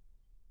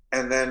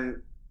 and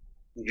then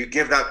you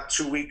give that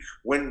 2-week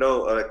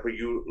window, where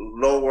you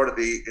lower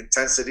the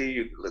intensity,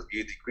 you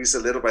decrease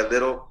it little by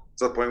little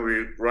to the point where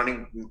you're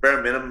running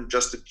bare minimum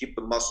just to keep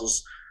the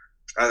muscles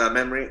at that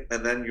memory,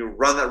 and then you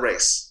run that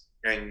race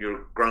and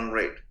your run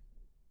rate.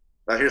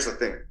 Now here's the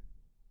thing: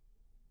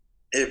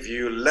 if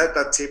you let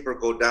that taper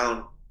go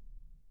down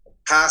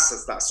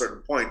past that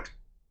certain point,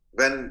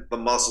 then the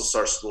muscles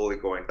start slowly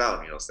going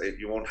down. So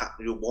you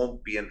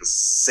won't be in the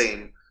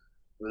same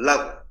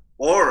level.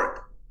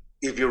 Or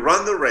if you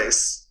run the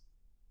race,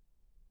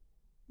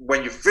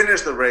 when you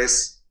finish the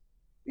race,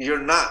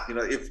 you're not.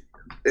 If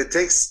it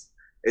takes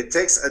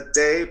a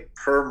day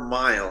per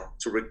mile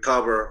to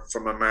recover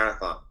from a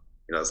marathon.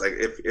 It's like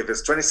if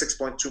it's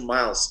 26.2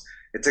 miles,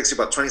 it takes you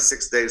about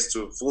 26 days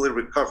to fully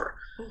recover.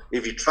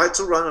 If you try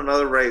to run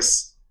another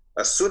race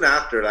soon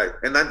after,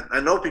 and I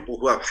know people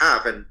who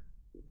have, and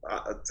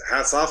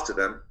hats off to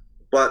them,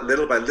 but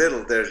little by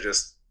little,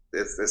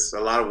 it's a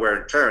lot of wear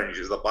and tear, and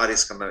the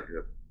body's gonna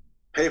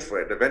pay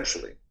for it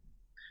eventually.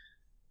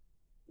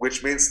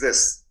 Which means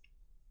this: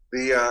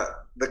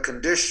 the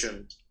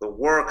condition, the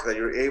work that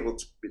you're able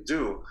to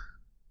do,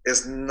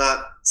 is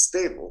not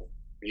stable.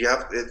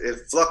 It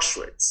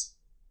fluctuates.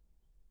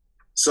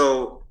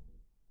 So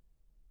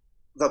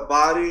the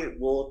body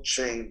will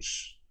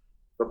change.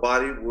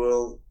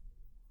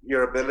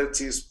 Your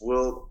abilities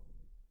will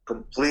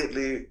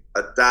completely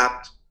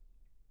adapt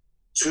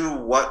to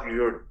what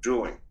you're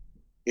doing.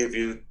 If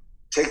you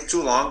take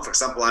too long, for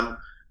example, I'm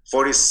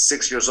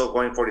 46 years old,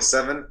 going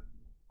 47.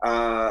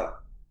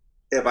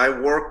 If I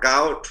work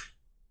out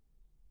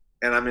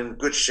and I'm in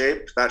good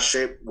shape, that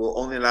shape will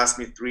only last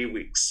me 3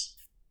 weeks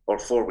or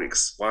 4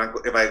 weeks.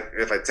 If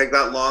I take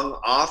that long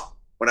off,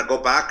 when I go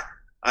back,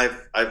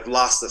 I've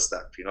lost a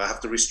step. I have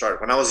to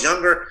restart. When I was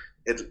younger,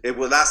 it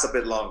would last a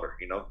bit longer.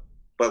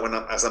 But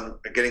as I'm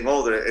getting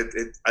older,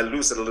 I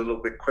lose it a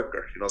little bit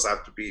quicker. So I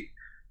have to be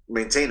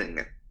maintaining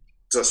it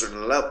to a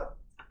certain level.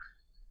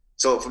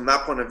 So from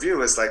that point of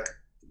view, it's like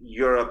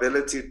your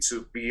ability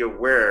to be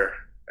aware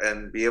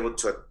and be able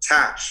to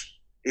attach.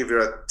 If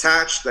you're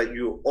attached that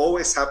you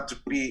always have to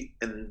be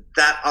in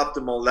that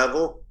optimal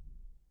level,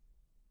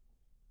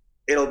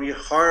 it'll be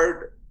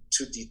hard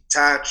to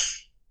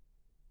detach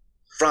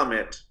from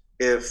it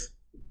if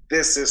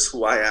this is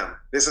who I am.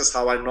 This is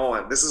how I know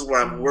I'm. This is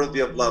where I'm worthy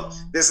of love.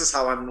 This is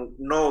how I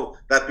know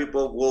that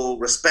people will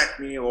respect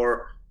me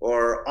or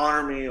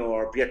honor me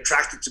or be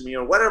attracted to me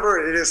or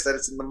whatever it is that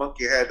it's in the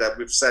monkey head that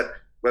we've said,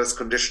 but it's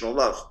conditional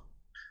love.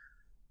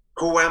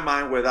 Who am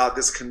I without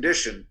this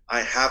condition?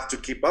 I have to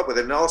keep up with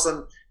it. And all of a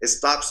sudden, it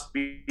stops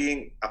being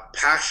a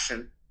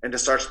passion and it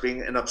starts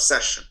being an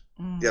obsession.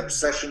 The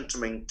obsession to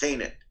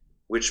maintain it,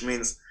 which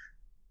means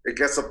it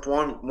gets a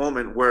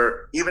moment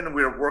where even if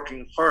we're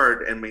working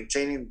hard and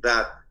maintaining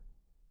that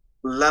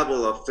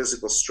level of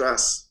physical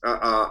stress,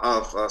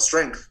 of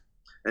strength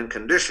and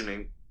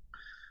conditioning,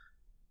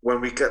 when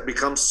we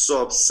become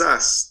so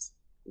obsessed,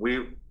 we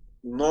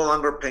no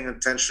longer paying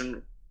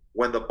attention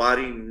when the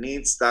body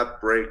needs that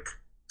break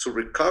to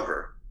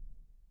recover,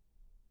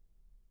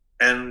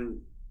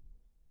 and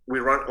we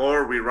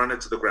run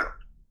it to the ground.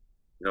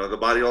 The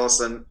body all of a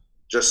sudden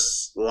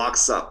just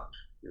locks up,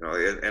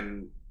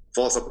 and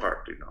falls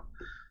apart.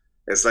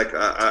 It's like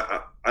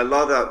I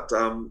love that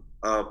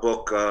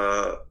book,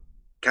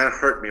 Can't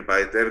Hurt Me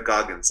by David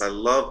Goggins. I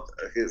loved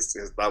his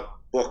that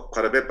book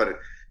quite a bit, but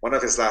one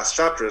of his last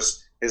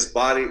chapters, his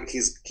body,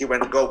 he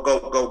went go, go,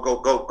 go, go,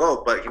 go,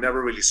 go, but he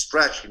never really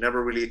stretched. He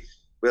never really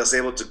was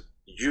able to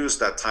use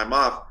that time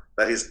off,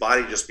 that his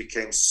body just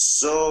became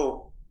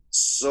so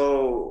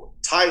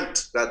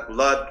tight that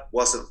blood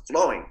wasn't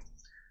flowing.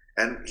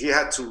 And he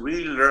had to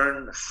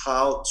relearn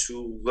how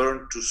to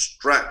learn to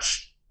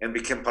stretch, and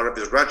became part of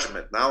his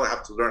regimen. Now I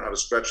have to learn how to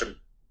stretch, and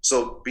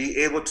so be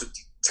able to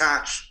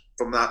detach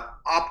from that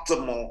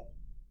optimal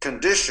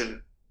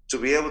condition to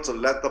be able to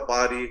let the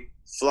body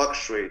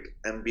fluctuate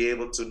and be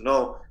able to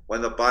know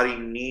when the body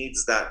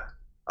needs that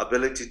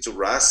ability to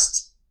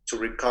rest, to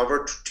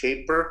recover, to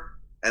taper,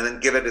 and then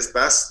give it its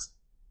best.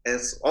 And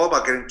it's all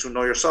about getting to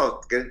know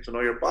yourself, getting to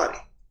know your body.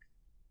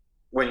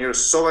 When you're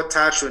so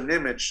attached to an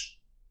image,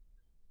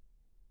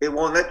 it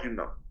won't let you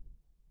know.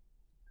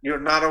 You're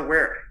not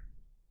aware.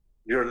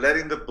 You're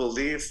letting the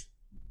belief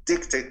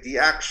dictate the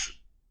action.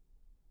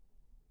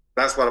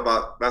 That's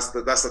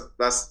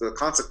the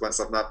consequence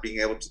of not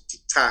being able to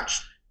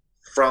detach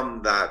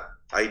from that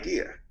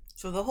idea.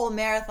 So the whole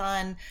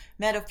marathon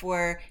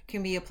metaphor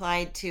can be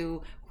applied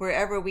to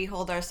wherever we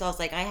hold ourselves.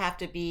 Like, I have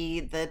to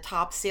be the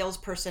top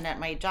salesperson at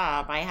my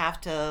job. I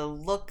have to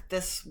look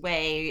this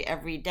way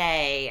every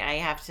day. I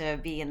have to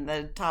be in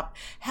the top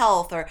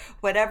health, or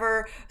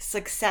whatever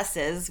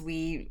successes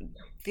we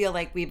feel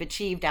like we've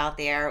achieved out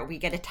there. We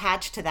get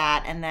attached to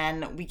that, and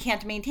then we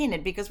can't maintain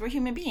it because we're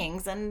human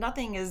beings, and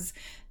nothing is,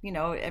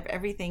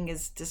 everything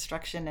is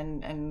destruction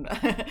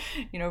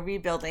and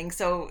rebuilding.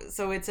 So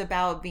it's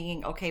about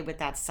being okay with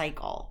that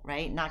cycle,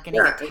 right? Not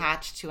getting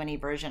attached to any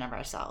version of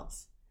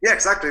ourselves. Yeah,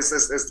 exactly.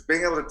 It's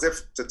being able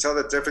to tell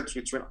the difference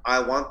between I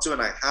want to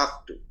and I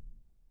have to.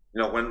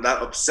 When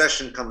that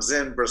obsession comes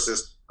in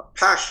versus a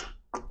passion.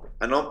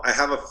 I know I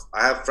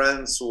have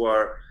friends who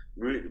are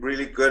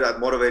really good at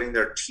motivating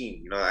their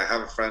team. I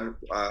have a friend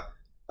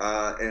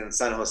in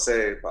San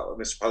Jose,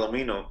 Mr.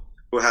 Palomino,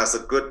 who has a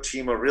good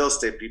team of real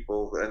estate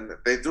people, and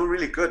they do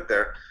really good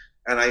there.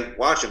 And I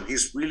watch him;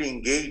 he's really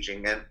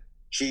engaging, and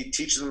he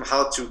teaches them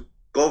how to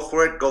go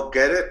for it, go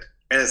get it,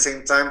 and at the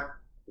same time,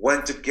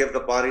 when to give the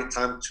body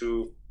time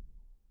to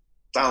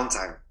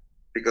downtime,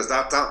 because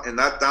that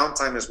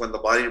downtime is when the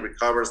body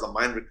recovers, the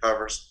mind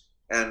recovers,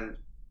 and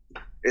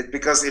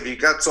because if you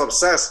get so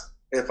obsessed,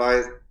 if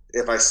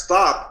I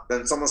stop,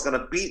 then someone's going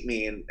to beat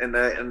me, and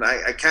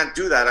I can't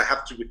do that. I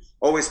have to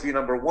always be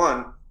number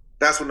one.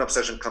 That's when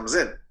obsession comes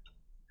in.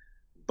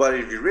 But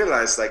if you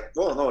realize, like,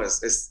 well, no, it's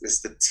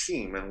the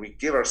team, and we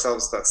give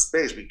ourselves that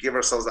space, we give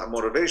ourselves that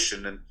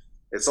motivation, and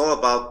it's all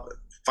about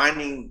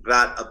finding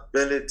that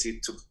ability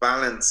to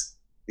balance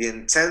the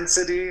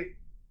intensity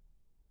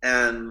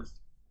and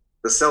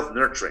the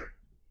self-nurturing.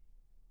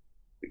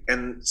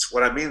 And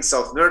what I mean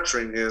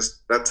self-nurturing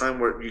is that time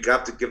where you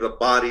have to give the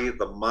body,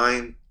 the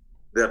mind,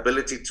 the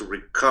ability to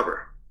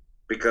recover,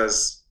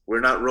 because we're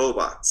not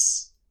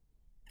robots.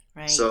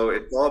 Right. So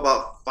it's all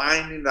about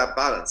finding that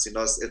balance.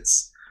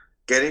 It's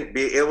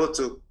be able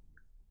to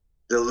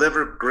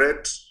deliver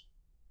grit,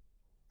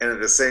 and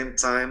at the same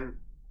time,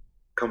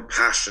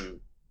 compassion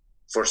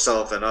for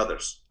self and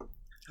others.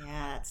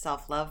 Yeah, that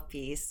self-love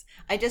piece.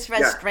 I just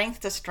read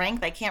Strength to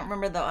Strength. I can't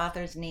remember the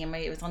author's name.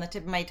 It was on the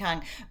tip of my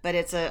tongue, but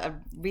it's a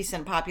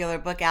recent popular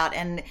book out.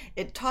 And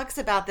it talks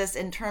about this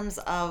in terms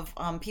of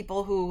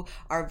people who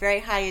are very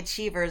high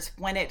achievers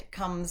when it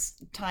comes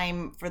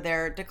time for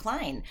their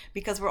decline,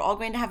 because we're all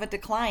going to have a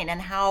decline, and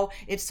how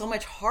it's so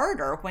much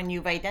harder when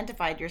you've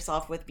identified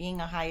yourself with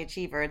being a high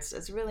achiever. It's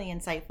a really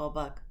insightful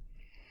book.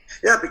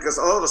 Yeah, because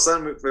all of a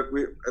sudden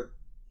we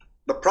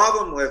the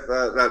problem with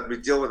that we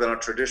deal with in our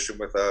tradition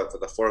with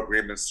the 4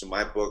 agreements to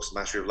my books,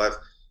 Mastery of Life,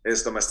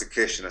 is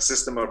domestication, a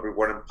system of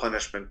reward and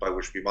punishment by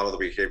which we model the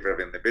behavior of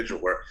an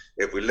individual, where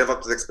if we live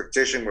up to the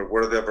expectation, we're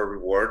worthy of a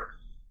reward,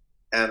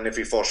 and if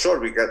we fall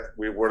short,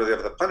 we're worthy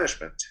of the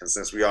punishment. And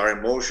since we are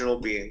emotional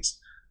beings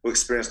who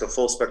experience the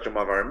full spectrum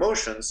of our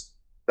emotions,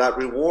 that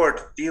reward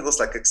feels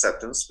like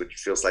acceptance, which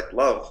feels like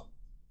love,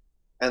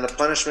 and the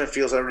punishment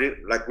feels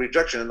like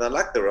rejection, and the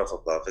lack thereof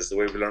of love is the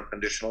way we learn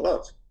conditional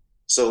love.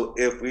 So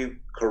if we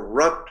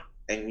corrupt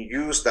and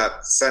use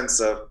that sense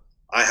of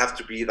I have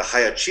to be the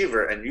high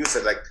achiever and use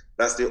it like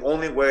that's the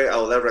only way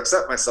I'll ever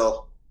accept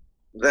myself,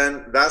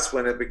 then that's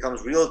when it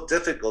becomes real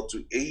difficult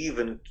to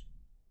even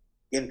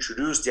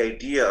introduce the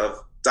idea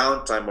of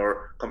downtime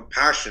or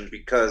compassion,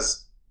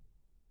 because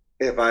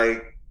if I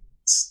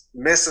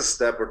miss a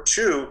step or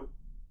two,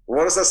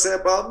 what does that say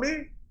about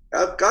me?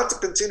 I've got to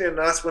continue, and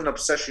that's when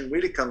obsession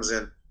really comes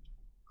in.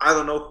 I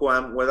don't know who I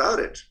am without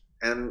it.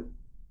 And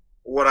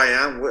what I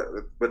am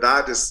with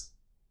that is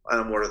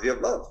I'm worthy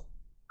of love.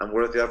 I'm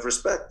worthy of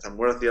respect. I'm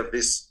worthy of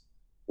this,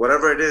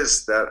 whatever it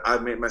is that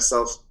I've made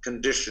myself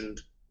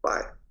conditioned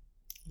by.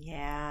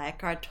 Yeah,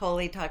 Eckhart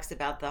Tolle talks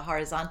about the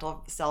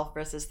horizontal self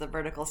versus the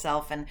vertical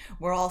self, and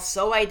we're all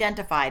so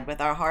identified with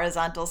our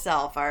horizontal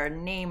self, our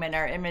name and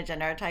our image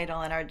and our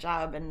title and our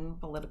job and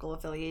political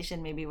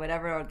affiliation, maybe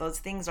whatever those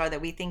things are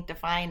that we think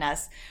define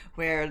us,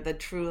 where the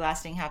true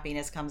lasting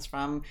happiness comes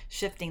from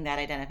shifting that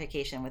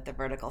identification with the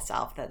vertical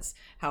self. That's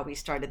how we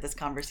started this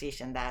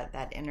conversation,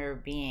 that inner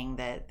being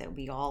that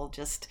we all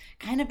just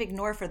kind of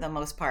ignore for the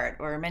most part,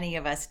 or many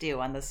of us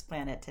do on this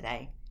planet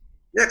today.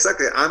 Yeah,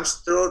 exactly. I'm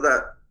still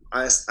that.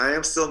 I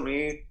am still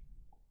me,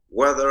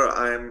 whether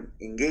I'm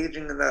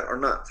engaging in that or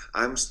not.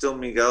 I'm still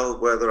Miguel,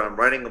 whether I'm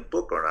writing a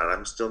book or not.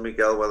 I'm still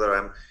Miguel, whether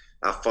I'm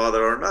a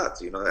father or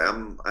not.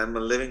 I'm a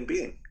living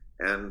being,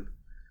 and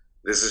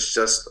this is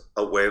just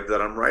a wave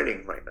that I'm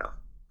riding right now.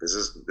 This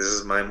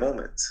is my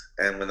moment,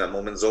 and when that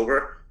moment's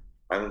over,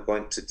 I'm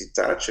going to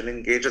detach and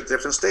engage at a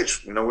different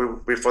stage.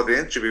 Before the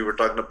interview, we were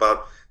talking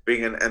about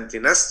being an empty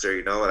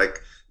nester.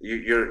 Like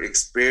you're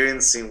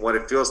experiencing what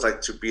it feels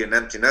like to be an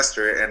empty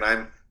nester, and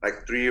I'm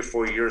like 3 or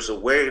 4 years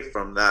away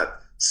from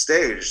that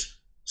stage.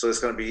 So it's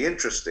going to be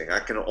interesting.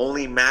 I can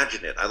only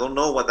imagine it. I don't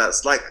know what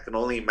that's like. I can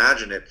only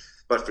imagine it.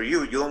 But for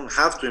you don't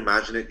have to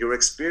imagine it. You're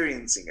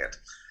experiencing it.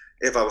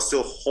 If I was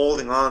still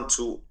holding on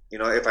to,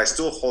 if I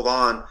still hold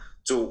on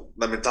to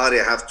the mentality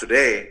I have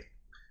today,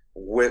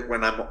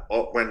 when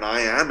I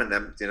am an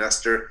empty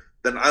nester,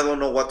 then I don't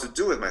know what to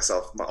do with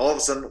myself. All of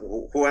a sudden,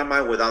 who am I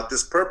without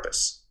this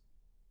purpose?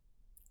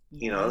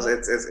 Yeah.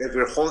 If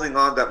we're holding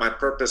on that my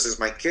purpose is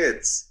my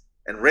kids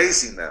and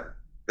raising them,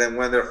 then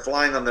when they're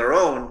flying on their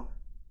own,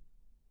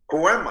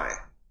 who am I?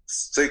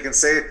 So you can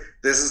say,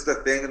 this is the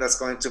thing that's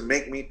going to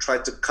make me try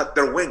to cut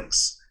their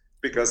wings,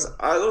 because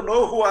I don't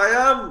know who I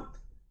am.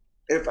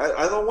 If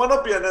I don't want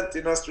to be an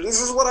empty nester,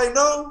 this is what I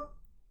know.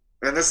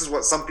 And this is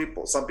what some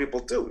people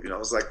do.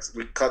 It's like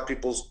we cut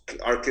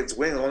our kids'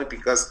 wings only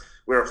because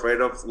we're afraid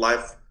of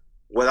life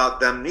without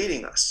them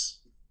needing us.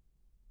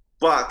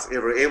 But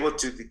if we're able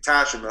to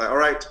detach and be like, all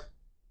right,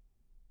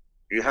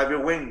 you have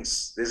your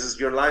wings. This is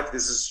your life.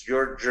 This is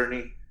your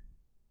journey.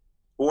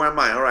 Who am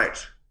I? All right.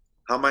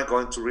 How am I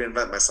going to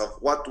reinvent myself?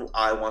 What do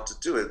I want to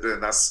do?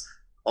 And that's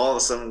all of a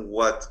sudden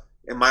what,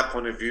 in my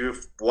point of view,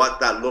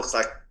 what that looks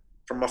like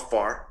from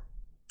afar,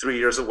 3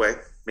 years away,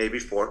 maybe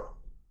 4.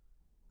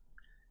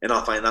 And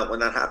I'll find out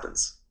when that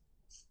happens.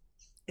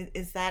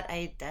 Is that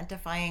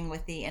identifying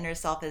with the inner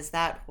self? Is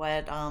that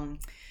what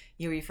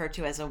you refer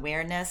to as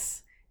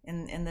awareness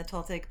in the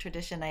Toltec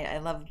tradition? I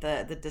love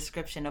the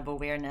description of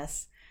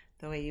awareness,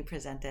 the way you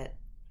present it.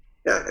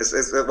 Yeah, it's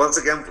once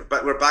again,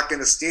 we're back in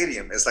the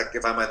stadium. It's like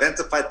if I'm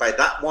identified by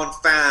that one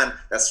fan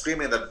that's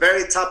screaming at the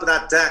very top of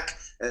that deck,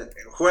 and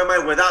who am I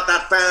without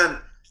that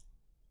fan?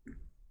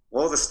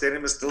 Well, the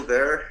stadium is still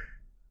there,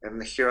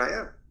 and here I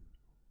am.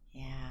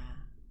 Yeah.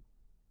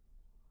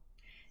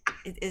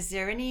 Is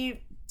there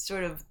any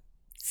sort of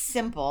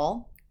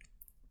simple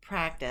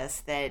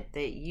practice that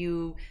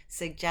you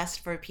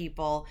suggest for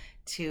people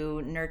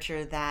to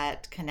nurture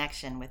that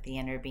connection with the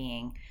inner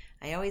being?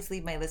 I always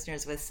leave my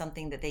listeners with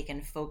something that they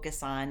can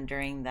focus on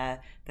during the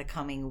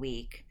coming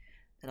week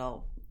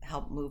that'll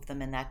help move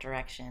them in that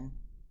direction.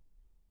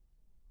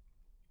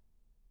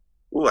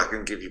 Ooh, I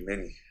can give you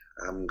many.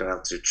 I'm going to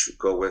have to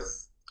go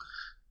with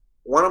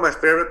one of my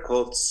favorite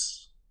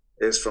quotes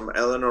is from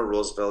Eleanor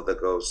Roosevelt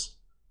that goes,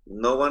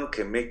 "No one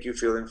can make you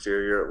feel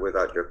inferior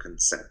without your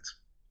consent."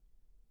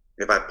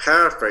 If I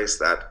paraphrase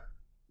that,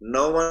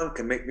 no one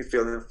can make me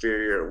feel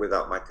inferior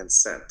without my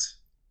consent.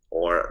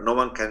 Or no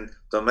one can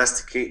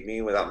domesticate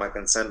me without my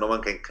consent. No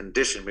one can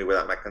condition me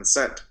without my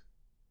consent.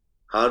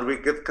 How do we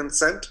give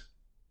consent?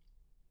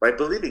 By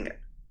believing it,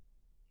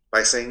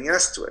 by saying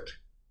yes to it.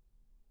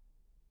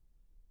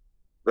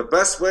 The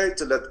best way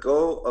to let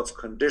go of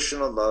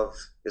conditional love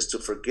is to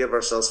forgive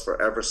ourselves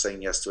for ever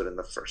saying yes to it in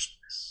the first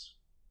place.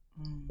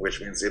 Which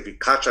means if we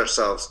catch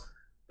ourselves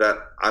that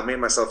I made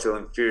myself feel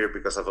inferior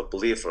because of a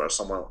belief or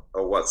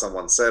what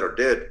someone said or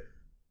did,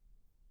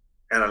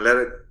 and I let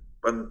it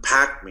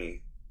impact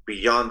me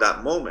beyond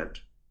that moment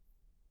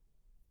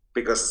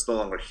because it's no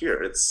longer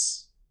here.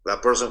 It's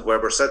that person,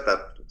 whoever said that,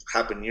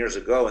 happened years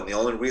ago, and the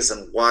only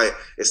reason why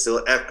it's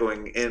still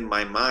echoing in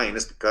my mind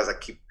is because I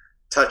keep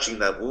touching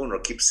that wound or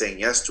keep saying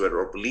yes to it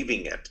or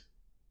believing it.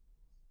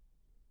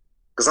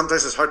 Because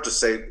sometimes it's hard to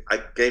say,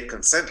 I gave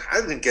consent.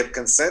 I didn't give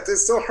consent. It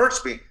still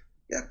hurts me.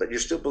 Yeah, but you're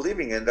still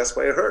believing it. That's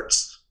why it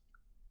hurts.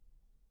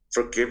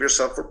 Forgive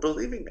yourself for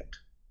believing it.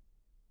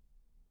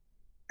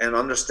 And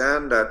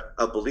understand that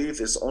a belief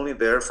is only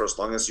there for as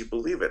long as you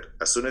believe it.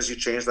 As soon as you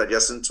change that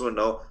yes into a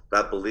no,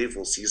 that belief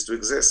will cease to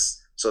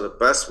exist. So the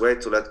best way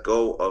to let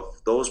go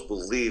of those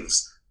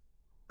beliefs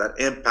that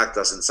impact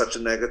us in such a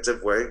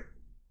negative way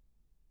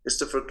is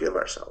to forgive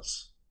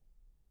ourselves.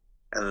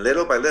 And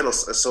little by little,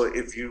 so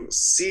if you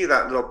see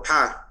that little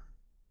path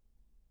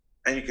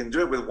and you can do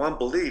it with one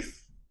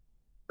belief,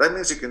 that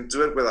means you can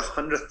do it with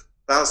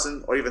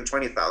 100,000 or even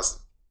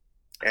 20,000.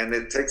 And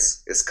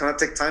it's going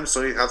to take time,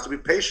 so you have to be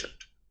patient.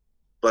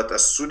 But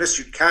as soon as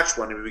you catch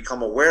one and you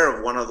become aware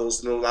of one of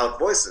those little loud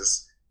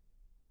voices,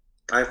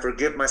 I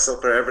forgive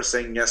myself for ever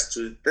saying yes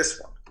to this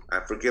one. I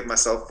forgive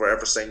myself for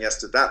ever saying yes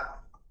to that.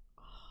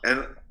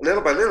 And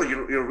little by little,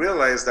 you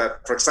realize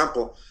that, for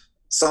example,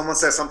 someone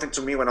said something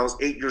to me when I was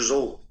 8 years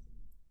old.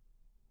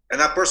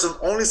 And that person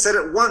only said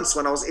it once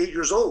when I was 8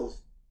 years old.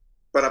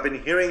 But I've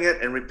been hearing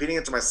it and repeating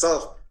it to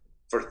myself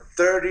for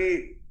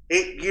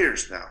 38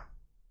 years now.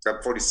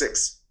 I'm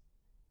 46.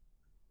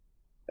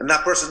 And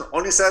that person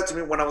only said it to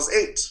me when I was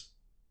 8.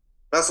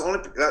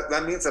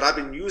 That means that I've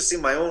been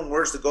using my own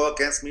words to go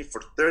against me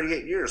for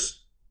 38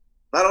 years.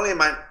 Not only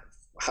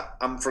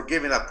I'm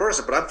forgiving that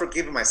person, but I'm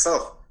forgiving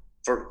myself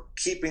for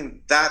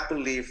keeping that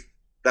belief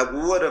that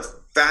would have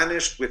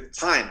vanished with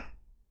time.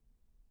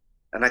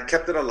 And I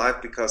kept it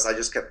alive because I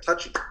just kept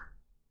touching it.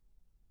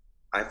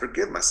 I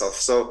forgive myself.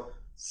 So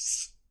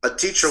a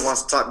teacher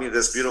once taught me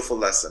this beautiful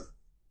lesson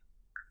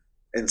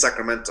in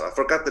Sacramento. I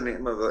forgot the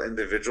name of the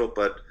individual,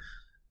 but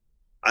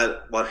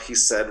what he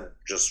said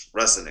just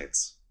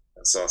resonates.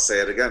 And so I'll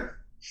say it again,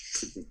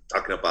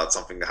 talking about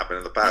something that happened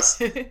in the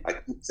past. I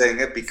keep saying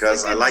it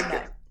because I like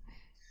it.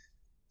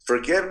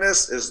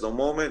 Forgiveness is the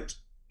moment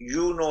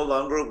you no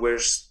longer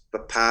wish the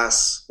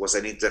past was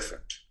any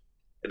different.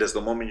 It is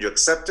the moment you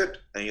accept it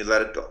and you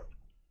let it go.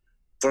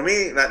 For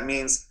me, that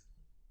means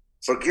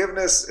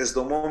forgiveness is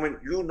the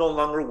moment you no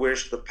longer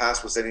wish the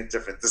past was any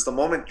different. It's the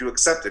moment you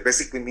accept it.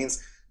 Basically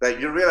means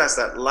that you realize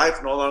that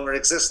life no longer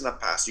exists in the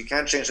past. You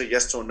can't change a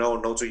yes to a no,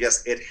 no to a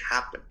yes. It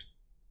happened.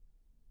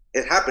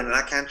 It happened and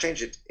I can't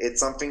change it. It's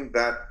something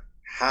that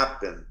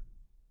happened.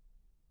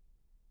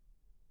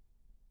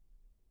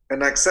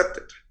 And I accept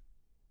it.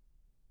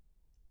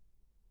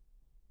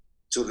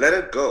 To let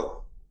it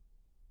go.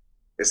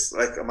 It's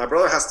like my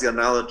brother has the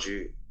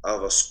analogy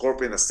of a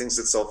scorpion that stings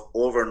itself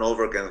over and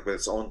over again with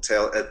its own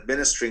tail,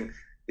 administering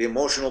the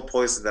emotional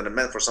poison that it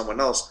meant for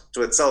someone else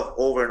to itself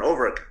over and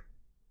over again.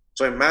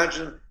 So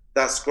imagine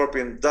that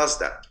scorpion does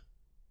that.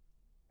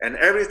 And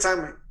every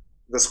time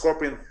the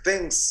scorpion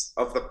thinks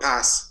of the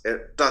past,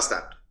 it does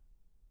that.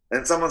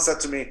 And someone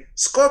said to me,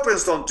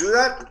 scorpions don't do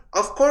that.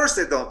 Of course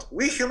they don't.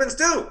 We humans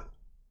do.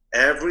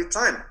 Every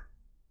time.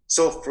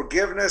 So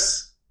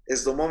forgiveness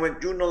is the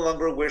moment you no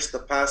longer wish the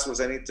past was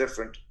any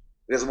different.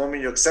 It is the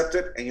moment you accept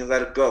it and you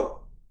let it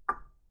go.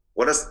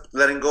 What does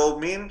letting go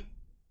mean?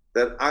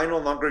 That I no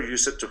longer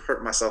use it to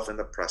hurt myself in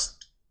the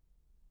present.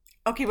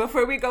 Okay,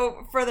 before we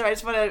go further, I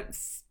just want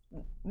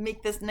to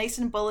make this nice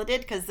and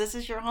bulleted because this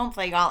is your home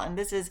play, y'all, and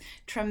this is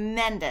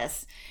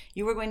tremendous.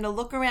 You are going to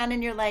look around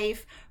in your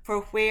life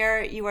for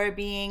where you are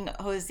being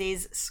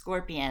Jose's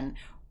scorpion.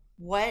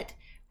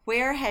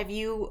 Where have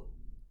you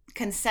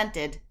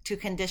consented to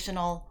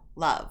conditional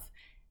love?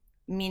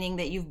 Meaning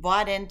that you've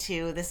bought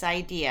into this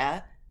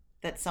idea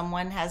that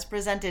someone has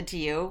presented to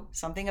you,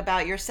 something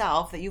about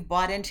yourself, that you've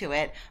bought into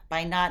it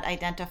by not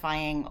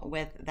identifying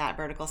with that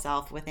vertical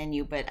self within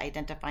you, but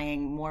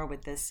identifying more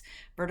with this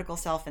vertical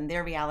self and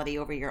their reality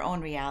over your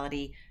own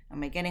reality.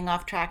 Am I getting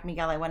off track,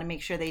 Miguel? I want to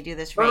make sure they do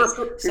this right.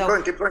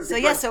 Keep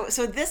going.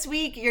 So this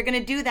week you're going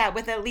to do that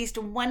with at least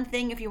one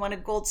thing. If you want a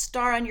gold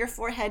star on your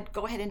forehead,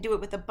 go ahead and do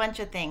it with a bunch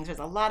of things. There's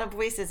a lot of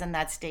voices in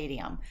that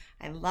stadium.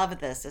 I love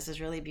this. This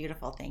is really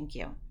beautiful. Thank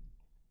you.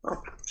 Oh,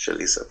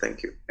 Shalisa,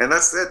 thank you. And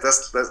that's it.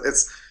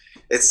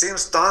 It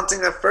seems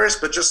daunting at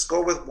first, but just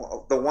go with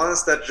the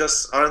ones that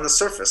just are on the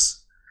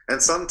surface. And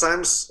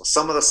sometimes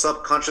some of the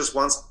subconscious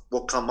ones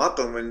will come up,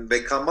 and when they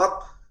come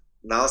up,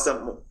 now's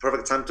the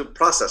perfect time to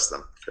process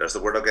them. There's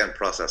the word again,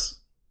 process.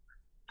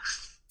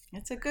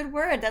 It's a good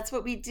word. That's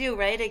what we do,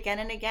 right? Again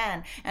and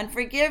again. And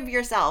forgive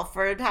yourself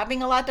for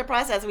having a lot to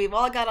process. We've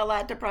all got a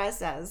lot to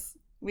process.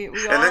 We all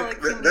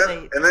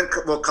accumulate. And then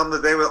will come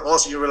the day where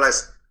also you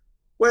realize,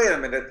 wait a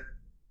minute,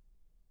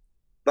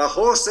 the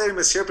whole stadium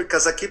is here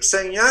because I keep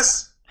saying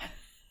yes.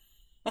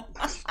 And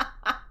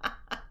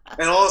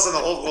all of a sudden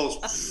the whole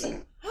goes.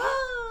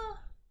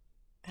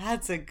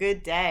 That's a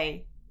good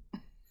day.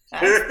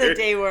 That's the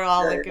day we're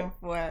all looking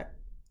for.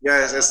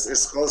 Yeah,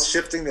 it's called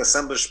shifting the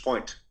assemblage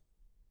point.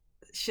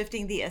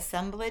 Shifting the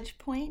assemblage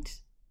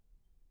point?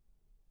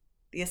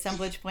 The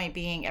assemblage point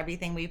being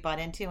everything we bought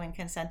into and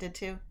consented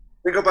to?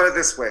 Think about it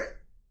this way.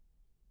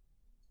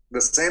 The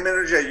same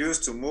energy I use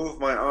to move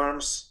my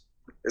arms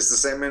is the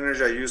same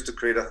energy I use to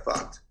create a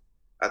thought.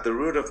 At the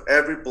root of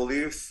every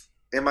belief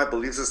in my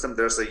belief system,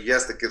 there's a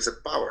yes that gives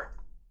it power.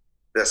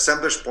 The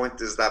assemblage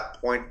point is that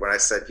point where I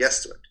said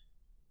yes to it.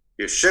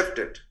 You shift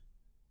it.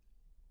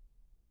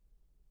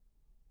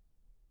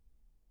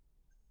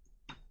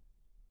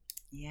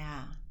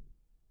 Yeah.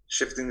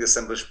 Shifting the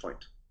assemblage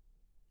point.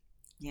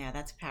 Yeah,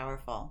 that's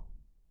powerful.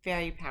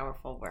 Very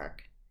powerful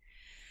work.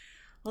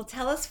 Well,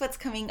 tell us what's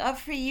coming up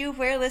for you,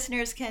 where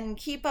listeners can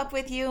keep up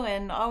with you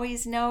and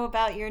always know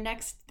about your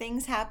next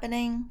things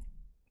happening.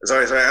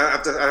 Sorry, I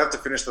have to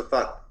finish the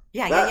thought.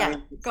 Yeah.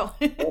 Go.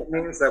 That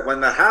means that when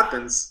that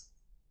happens,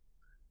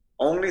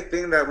 only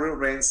thing that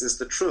remains is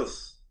the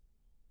truth.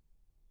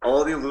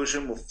 All the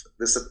illusion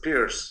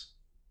disappears.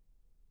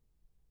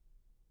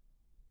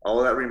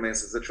 All that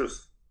remains is the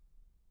truth.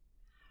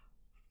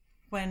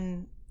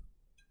 When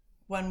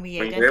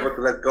you're able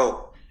to let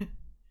go,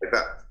 like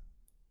that.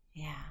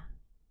 Yeah.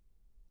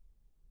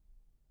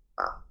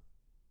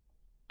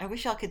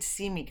 wish y'all could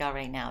see Miguel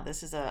right now.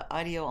 This is a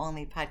audio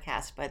only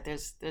podcast, but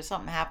there's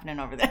something happening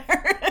over there.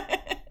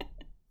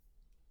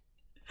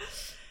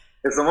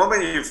 It's the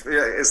moment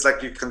it's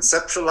like you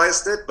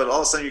conceptualized it, but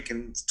all of a sudden you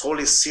can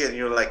totally see it, and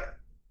you're like,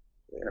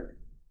 yeah.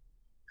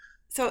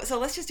 So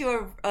let's just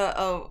do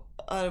a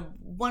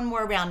one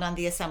more round on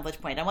the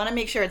assemblage point. I want to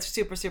make sure it's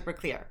super, super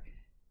clear.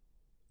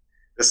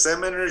 The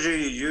same energy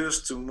you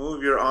use to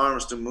move your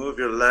arms, to move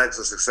your legs,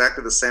 is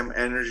exactly the same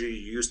energy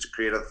you use to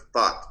create a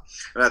thought.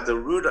 And at the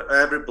root of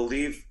every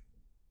belief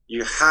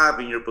you have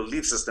in your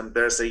belief system,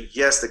 there's a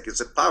yes that gives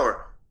it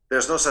power.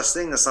 There's no such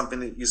thing as something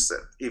that you said.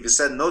 If you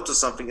said no to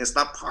something, it's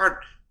not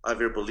part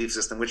of your belief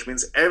system, which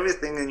means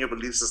everything in your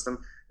belief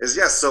system is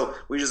yes. So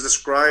we just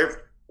described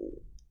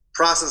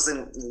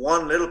processing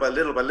one little by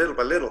little by little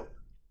by little,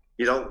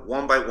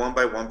 one by one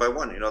by one by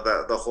one.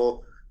 The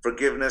whole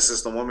forgiveness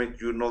is the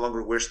moment you no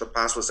longer wish the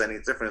past was any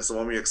different. It's the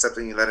moment you accept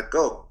it and you let it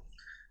go.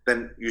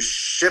 Then you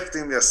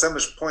shifting the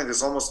assemblage point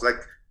is almost like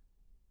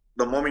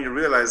the moment you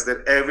realize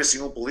that every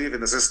single belief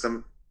in the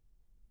system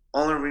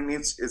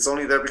it's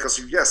only there because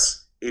of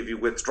yes. If you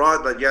withdraw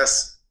that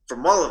yes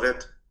from all of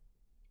it,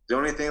 the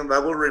only thing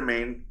that will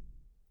remain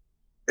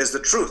is the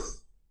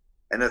truth.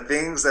 And the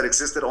things that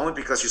existed only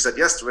because you said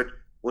yes to it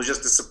will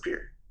just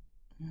disappear.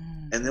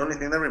 And the only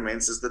thing that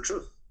remains is the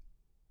truth.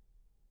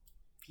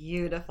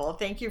 Beautiful.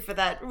 Thank you for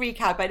that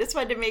recap. I just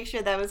wanted to make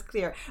sure that was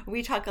clear.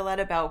 We talk a lot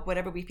about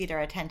whatever we feed our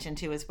attention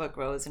to is what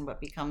grows and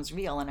what becomes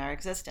real in our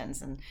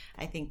existence. And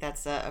I think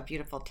that's a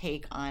beautiful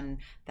take on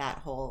that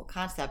whole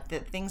concept,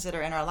 that things that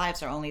are in our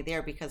lives are only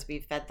there because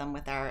we've fed them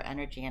with our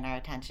energy and our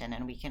attention,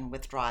 and we can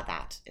withdraw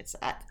that. It's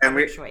at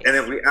our choice. And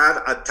if we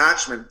add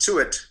attachment to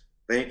it,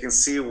 then you can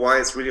see why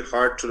it's really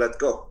hard to let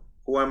go.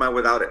 Who am I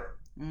without it?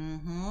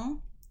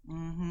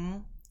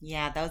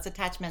 Yeah, those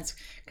attachments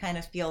kind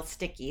of feel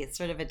sticky. It's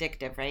sort of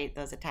addictive, right?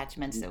 Those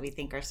attachments that we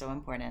think are so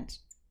important.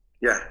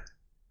 Yeah.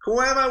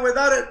 Who am I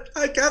without it?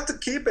 I have to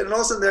keep it. And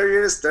also there it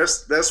is.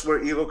 That's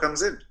where ego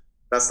comes in.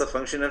 That's the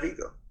function of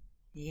ego.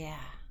 Yeah.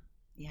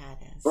 Yeah,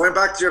 it is. Going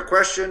back to your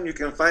question, you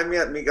can find me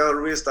at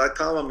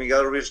miguelruiz.com or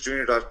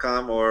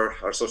miguelruizjr.com or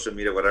our social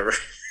media, whatever.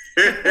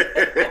 Good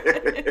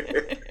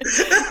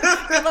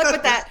luck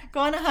with that. Go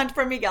on a hunt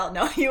for Miguel.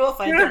 No, you will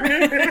find him.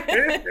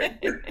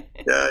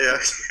 Yeah.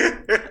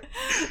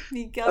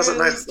 Miguel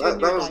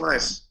that was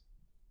nice.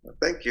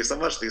 Thank you so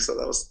much, Lisa.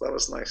 That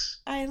was nice.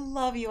 I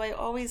love you. I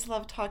always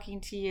love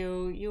talking to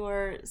you. You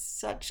are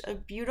such a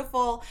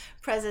beautiful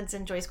presence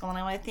in Joy School, and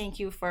I want to thank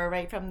you for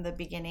right from the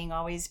beginning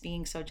always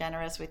being so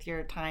generous with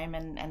your time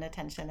and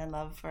attention and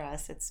love for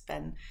us. It's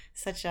been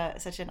such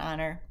an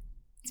honor.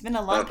 It's been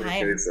a long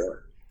time.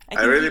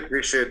 I really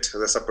appreciate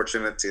this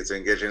opportunity to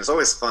engage in. It's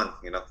always fun,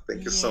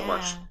 Thank you so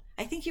much.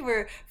 I think you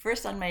were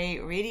first on my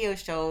radio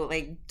show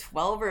like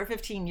 12 or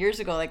 15 years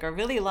ago, like a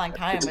really long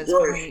time is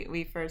when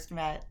we first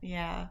met.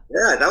 Yeah.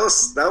 Yeah, that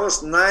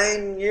was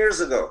 9 years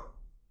ago.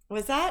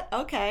 Was that?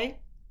 Okay.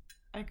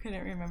 I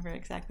couldn't remember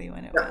exactly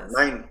when it was.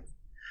 9.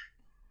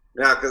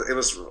 Yeah, because it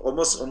was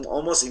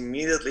almost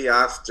immediately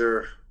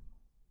after,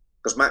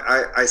 because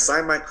I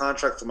signed my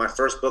contract for my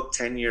first book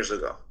 10 years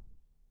ago.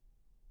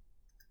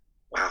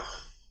 Wow.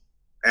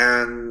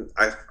 And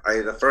I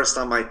the first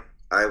time I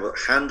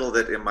handled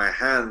it in my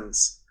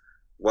hands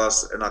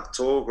was in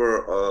October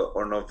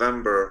or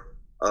November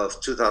of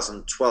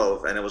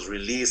 2012, and it was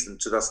released in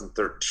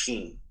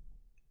 2013.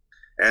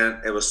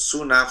 And it was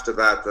soon after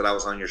that I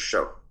was on your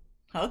show.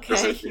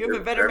 Okay, you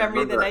have a better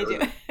memory than I do.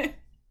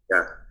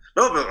 Yeah,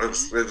 no, but it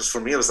was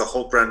for me. It was a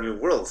whole brand new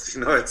world. It's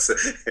I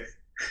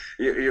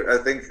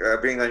think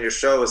being on your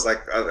show was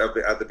like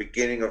at the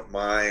beginning of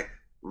my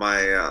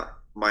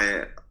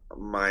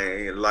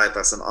life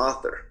as an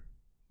author.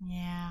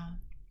 Yeah.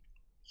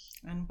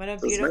 And what a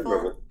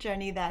beautiful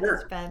journey that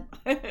has been.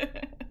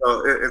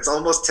 So it's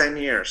almost 10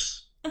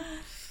 years.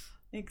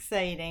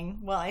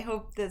 Exciting. Well, I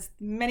hope there's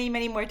many,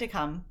 many more to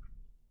come.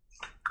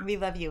 We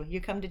love you.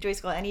 You come to Joy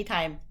School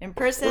anytime, in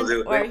person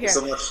or Thank here. You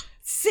so much.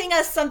 Sing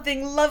us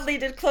something lovely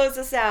to close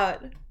us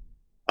out.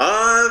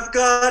 I've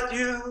got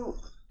you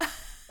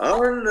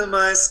under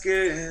my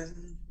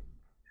skin.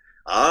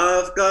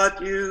 I've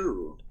got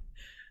you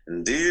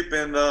deep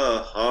in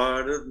the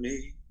heart of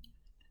me.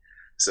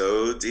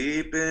 So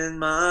deep in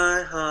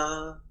my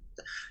heart,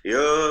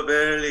 you're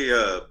barely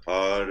a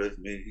part of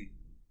me.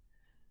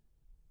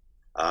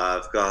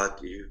 I've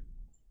got you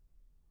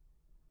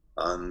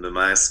under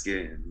my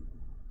skin.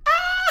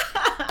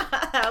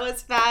 That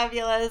was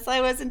fabulous.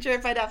 I wasn't sure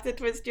if I'd have to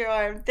twist your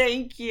arm.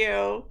 Thank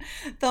you.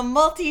 The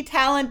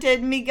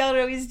multi-talented Miguel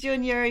Ruiz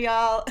Jr.,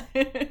 y'all.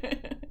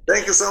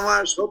 Thank you so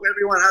much. Hope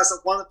everyone has a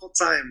wonderful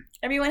time.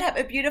 Everyone have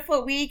a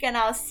beautiful week, and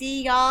I'll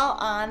see y'all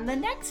on the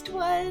next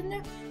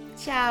one.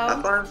 Ciao.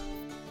 Have fun.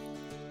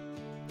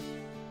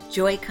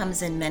 Joy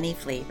comes in many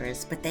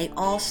flavors, but they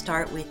all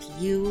start with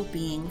you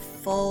being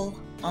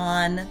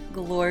full-on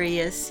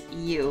glorious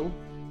you.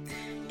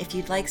 If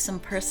you'd like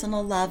some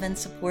personal love and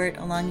support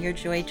along your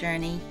joy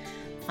journey,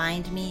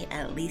 find me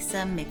at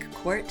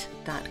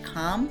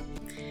lisamccourt.com.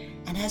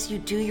 And as you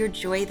do your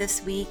joy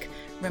this week,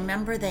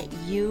 remember that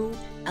you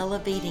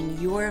elevating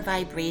your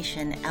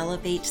vibration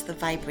elevates the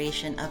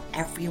vibration of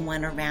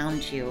everyone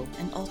around you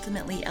and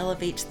ultimately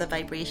elevates the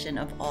vibration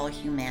of all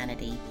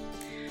humanity.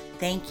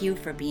 Thank you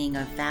for being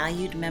a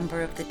valued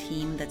member of the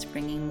team that's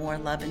bringing more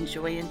love and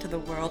joy into the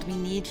world. We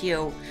need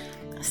you.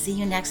 I'll see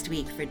you next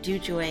week for Do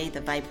Joy,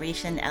 the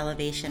Vibration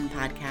Elevation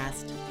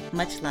Podcast.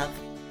 Much love.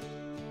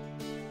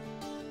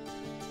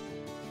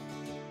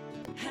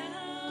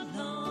 How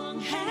long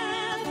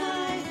have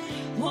I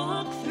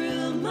walked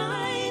through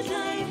my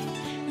life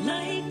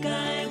like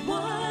I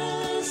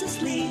was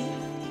asleep?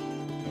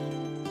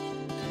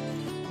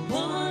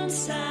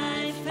 Once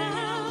I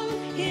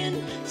found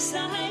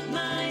inside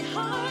my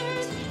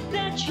heart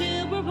that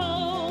you were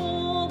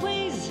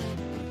always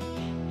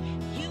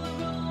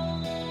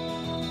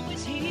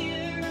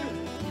here.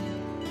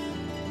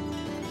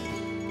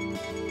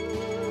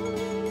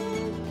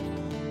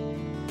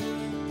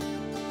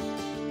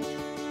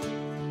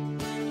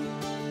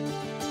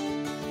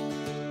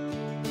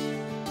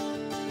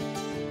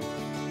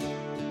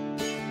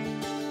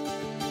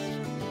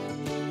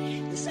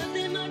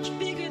 Something much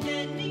bigger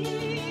than me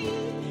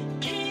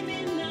came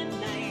in that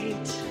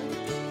night,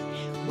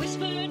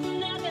 whispered,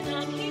 now that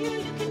I'm here,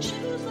 you can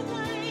choose the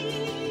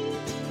light.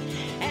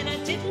 And I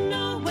didn't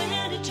know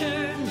where to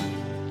turn.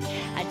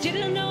 I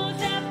didn't know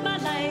that my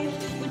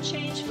life would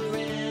change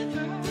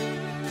forever,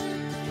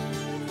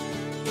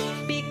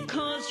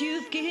 because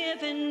you've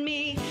given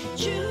me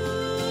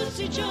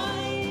juicy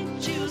joy,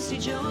 juicy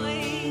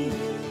joy,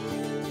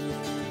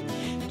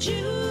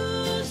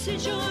 juicy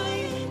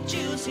joy,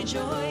 juicy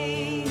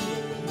joy,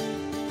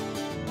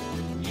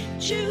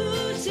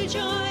 juicy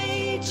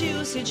joy,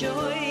 juicy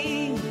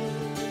joy,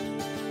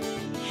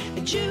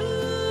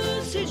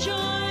 juicy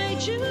joy,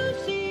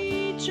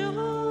 juicy joy.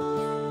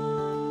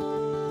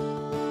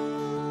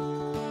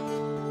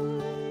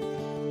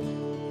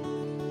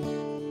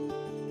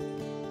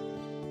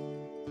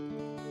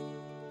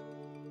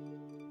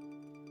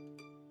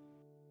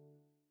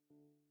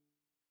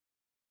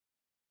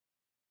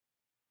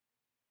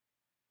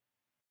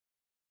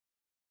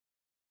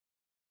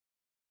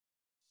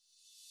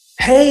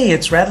 Hey,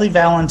 it's Radley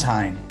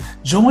Valentine.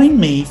 Join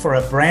me for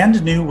a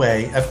brand new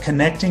way of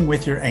connecting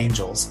with your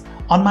angels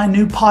on my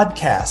new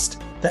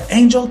podcast, The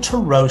Angel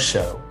Tarot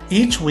Show.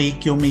 Each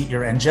week, you'll meet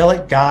your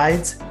angelic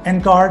guides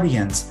and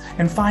guardians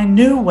and find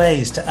new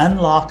ways to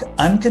unlock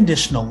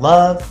unconditional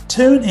love,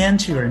 tune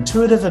into your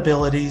intuitive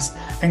abilities,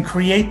 and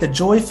create the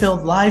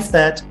joy-filled life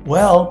that,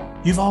 well,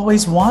 you've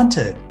always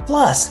wanted.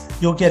 Plus,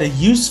 you'll get a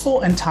useful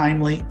and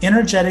timely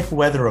energetic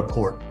weather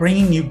report,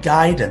 bringing you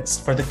guidance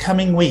for the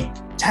coming week.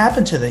 Tap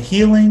into the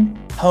healing,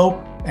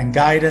 hope, and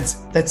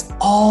guidance that's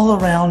all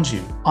around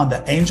you on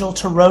the Angel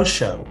Tarot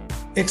Show,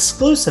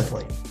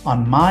 exclusively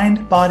on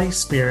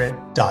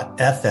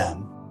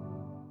mindbodyspirit.fm.